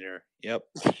smallest wiener. Yep.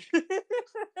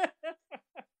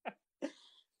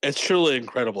 It's truly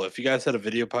incredible. If you guys had a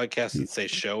video podcast and say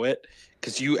show it,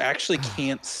 because you actually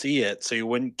can't see it, so you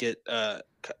wouldn't get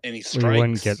any strikes. You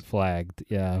wouldn't get flagged.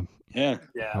 Yeah. Yeah.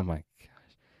 Oh my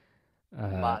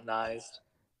gosh. Modernized.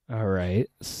 All right.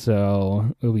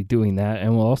 So we'll be doing that,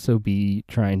 and we'll also be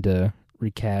trying to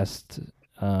recast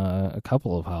a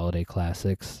couple of holiday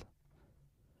classics.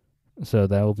 So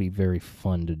that will be very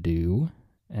fun to do.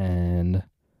 And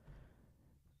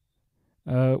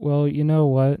well, you know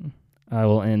what? I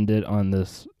will end it on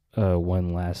this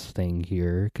one last thing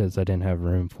here, because I didn't have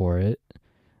room for it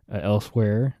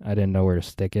elsewhere. I didn't know where to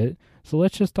stick it. So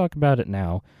let's just talk about it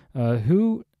now.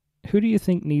 Who do you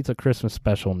think needs a Christmas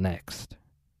special next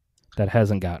that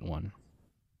hasn't gotten one?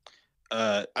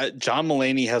 John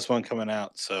Mulaney has one coming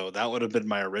out, so that would have been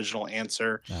my original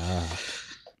answer.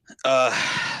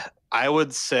 I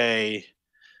would say,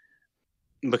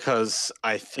 because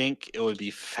I think it would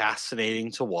be fascinating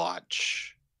to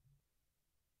watch,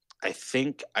 I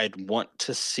think I'd want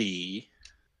to see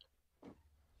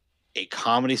a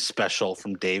comedy special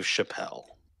from Dave Chappelle.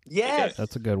 Yes,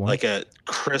 that's a good one. Like a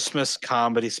Christmas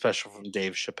comedy special from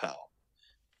Dave Chappelle.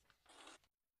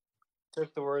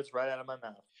 Took the words right out of my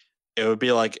mouth. It would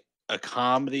be like a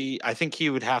comedy. I think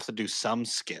he would have to do some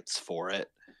skits for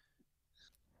it.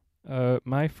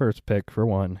 My first pick for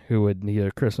one who would need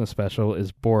a Christmas special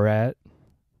is Borat.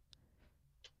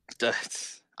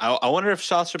 I wonder if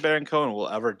Sacha Baron Cohen will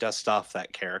ever dust off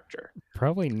that character.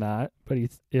 Probably not, but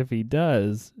if he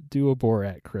does, do a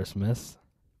Borat Christmas.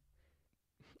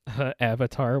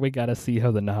 Avatar, we gotta see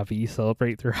how the Na'vi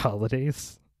celebrate their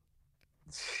holidays.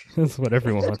 That's what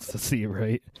everyone wants to see,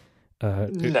 right?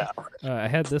 No. I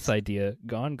had this idea.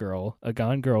 Gone Girl, a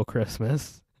Gone Girl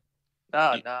Christmas.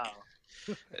 Oh, no.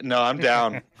 No, I'm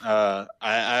down.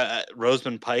 I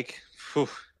Rosamund Pike. Whew.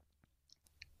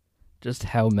 Just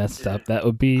how messed up that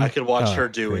would be. I could watch her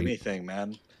do great. anything,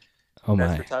 man. Oh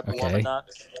my. Type of Okay. woman,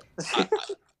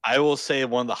 I will say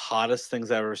one of the hottest things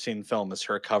I've ever seen in film is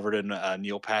her covered in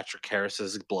Neil Patrick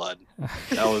Harris's blood.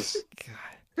 That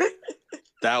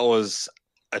was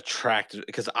attractive,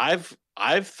 because I've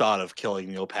thought of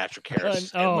killing Neil Patrick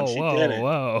Harris. And when she did it,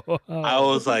 I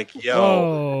was like,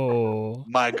 yo,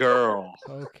 my girl.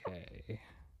 Okay.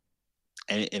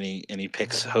 Any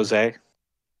picks, Jose?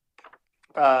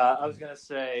 I was gonna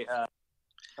say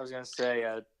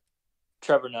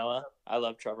Trevor Noah. I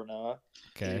love Trevor Noah.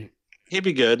 Okay. He'd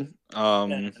be good.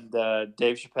 And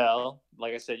Dave Chappelle.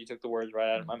 Like I said, you took the words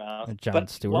right out of my mouth. Jon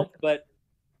Stewart. But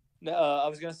I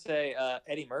was gonna say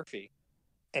Eddie Murphy,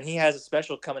 and he has a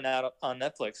special coming out on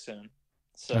Netflix soon.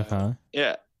 So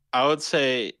yeah, I would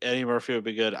say Eddie Murphy would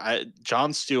be good.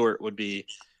 Jon Stewart would be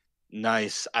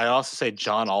nice. I also say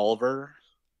John Oliver.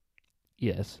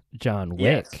 Yes, John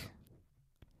Yes. Wick.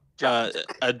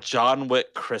 A John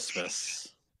Wick Christmas.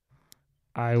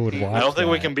 I would watch. I don't think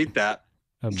we that can beat that.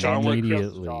 John Wick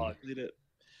immediately. Beat it.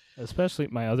 Especially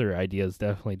my other ideas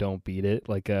definitely don't beat it,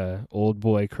 like a Old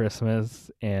Boy Christmas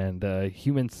and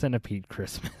Human Centipede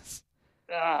Christmas.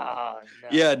 Ah, no.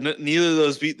 Yeah, neither of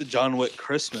those beat the John Wick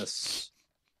Christmas.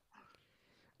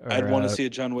 Or, I'd want to see a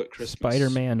John Wick Christmas.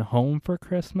 Spider-Man Home for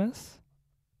Christmas.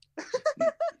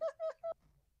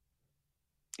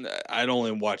 I'd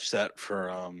only watch that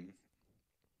for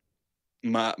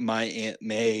my Aunt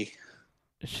May.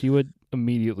 She would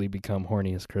immediately become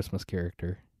horniest Christmas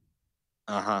character.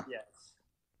 Uh-huh. Yes.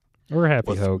 Or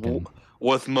Happy Hogan.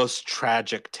 With most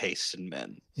tragic taste in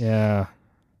men. Yeah.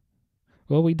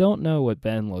 Well, we don't know what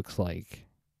Ben looks like.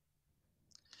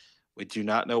 We do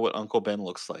not know what Uncle Ben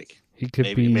looks like. He could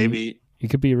maybe he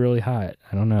could be really hot.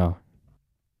 I don't know.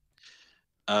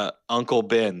 Uncle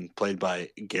Ben, played by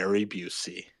Gary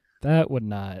Busey. That would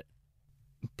not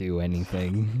do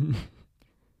anything.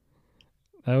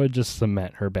 That would just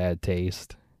cement her bad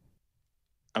taste.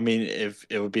 I mean, if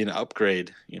it would be an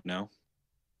upgrade, you know.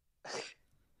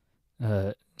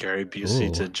 Gary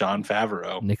Busey to Jon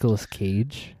Favreau. Nicolas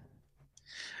Cage.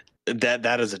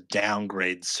 That is a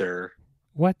downgrade, sir.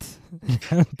 What?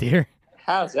 How dare?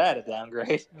 How's that a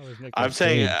downgrade? I'm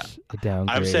saying a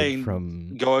downgrade. I'm saying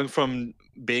from going from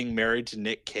being married to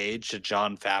Nick Cage to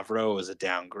Jon Favreau is a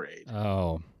downgrade.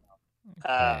 Oh.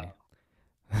 Okay.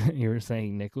 You were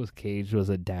saying Nicolas Cage was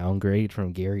a downgrade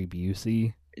from Gary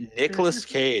Busey? Nicolas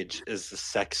Cage is the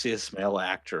sexiest male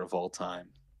actor of all time.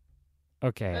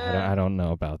 Okay, I don't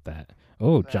know about that.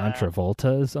 Oh, John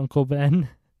Travolta is Uncle Ben?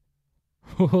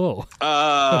 Whoa.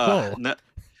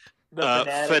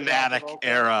 Fanatic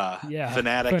era. Yeah.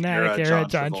 Fanatic era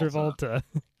John Travolta.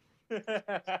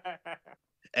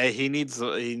 Hey, he needs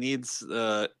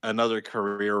another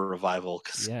career revival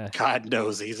because God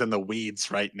knows he's in the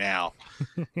weeds right now.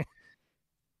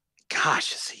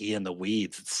 Gosh, is he in the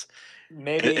weeds?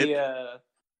 It's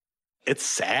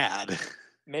sad.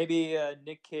 Maybe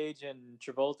Nick Cage and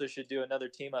Travolta should do another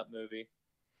team-up movie.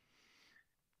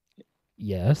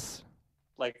 Yes.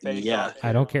 Like Face Yeah. Off.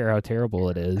 I don't care how terrible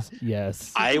it is.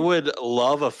 Yes. I would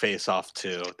love a Face Off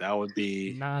too. That would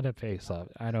be not a Face Off.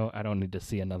 I don't need to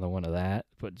see another one of that,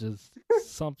 but just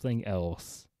something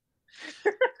else.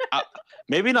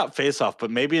 Maybe not Face Off,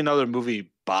 but maybe another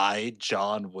movie by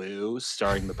John Woo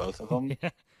starring the both of them. Yeah.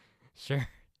 Sure.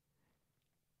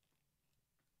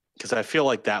 Because I feel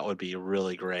like that would be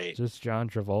really great. Just John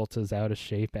Travolta's out of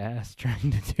shape ass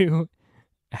trying to do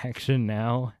action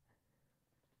now.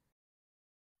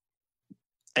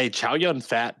 Hey, Chow Yun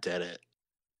Fat did it.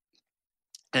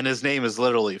 And his name is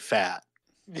literally Fat.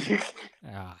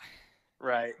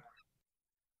 Right.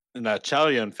 No, Chow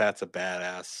Yun Fat's a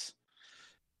badass.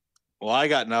 Well, I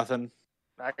got nothing.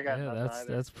 I got nothing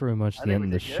either. That's pretty much the end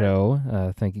of the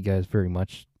show. Thank you guys very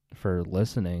much for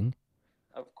listening.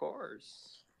 Of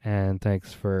course. And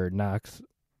thanks for Knox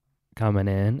coming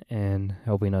in and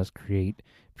helping us create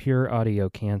pure audio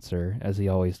cancer, as he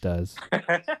always does.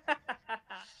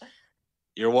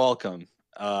 You're welcome.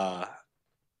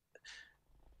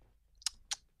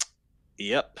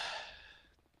 Yep.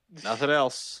 Nothing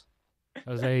else.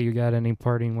 Jose, you got any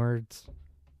parting words?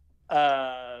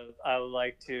 I would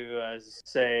like to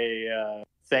say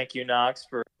thank you, Knox,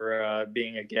 for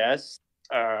being a guest.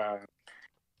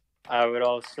 I would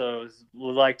also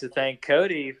like to thank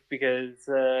Cody because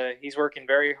he's working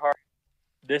very hard.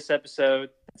 This episode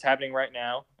is happening right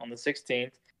now on the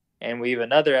 16th. And we have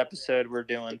another episode we're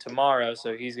doing tomorrow,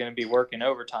 so he's going to be working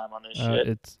overtime on this shit.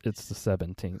 It's the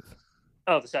 17th.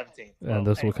 Oh, the 17th. And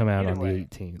this will come out on the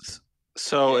 18th.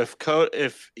 So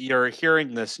if you're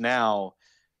hearing this now,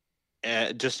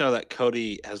 just know that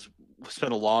Cody has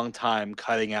spent a long time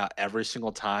cutting out every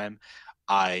single time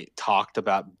I talked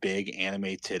about big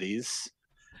anime titties.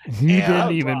 You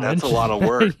didn't even mention. That's a lot of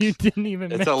work. You didn't even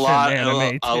mention a lot.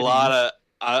 Anime titties.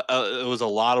 It was a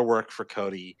lot of work for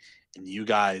Cody. And you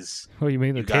guys... Oh, you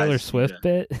mean the Taylor Swift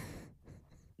bit?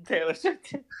 Taylor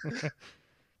Swift.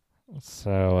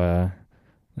 So,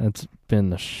 that's been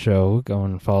the show. Go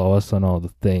and follow us on all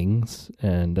the things.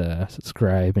 And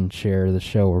subscribe and share the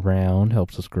show around.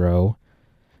 Helps us grow.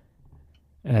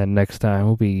 And next time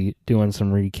we'll be doing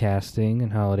some recasting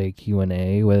and holiday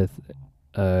Q&A with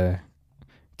a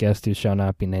guest who shall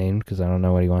not be named because I don't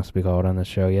know what he wants to be called on the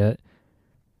show yet.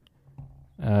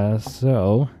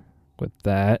 So... with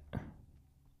that,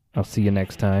 I'll see you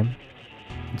next time.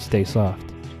 Stay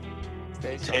soft.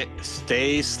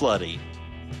 Stay slutty.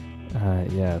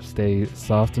 Yeah, stay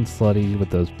soft and slutty with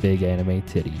those big anime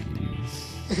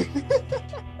titties.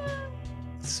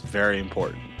 It's very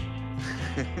important.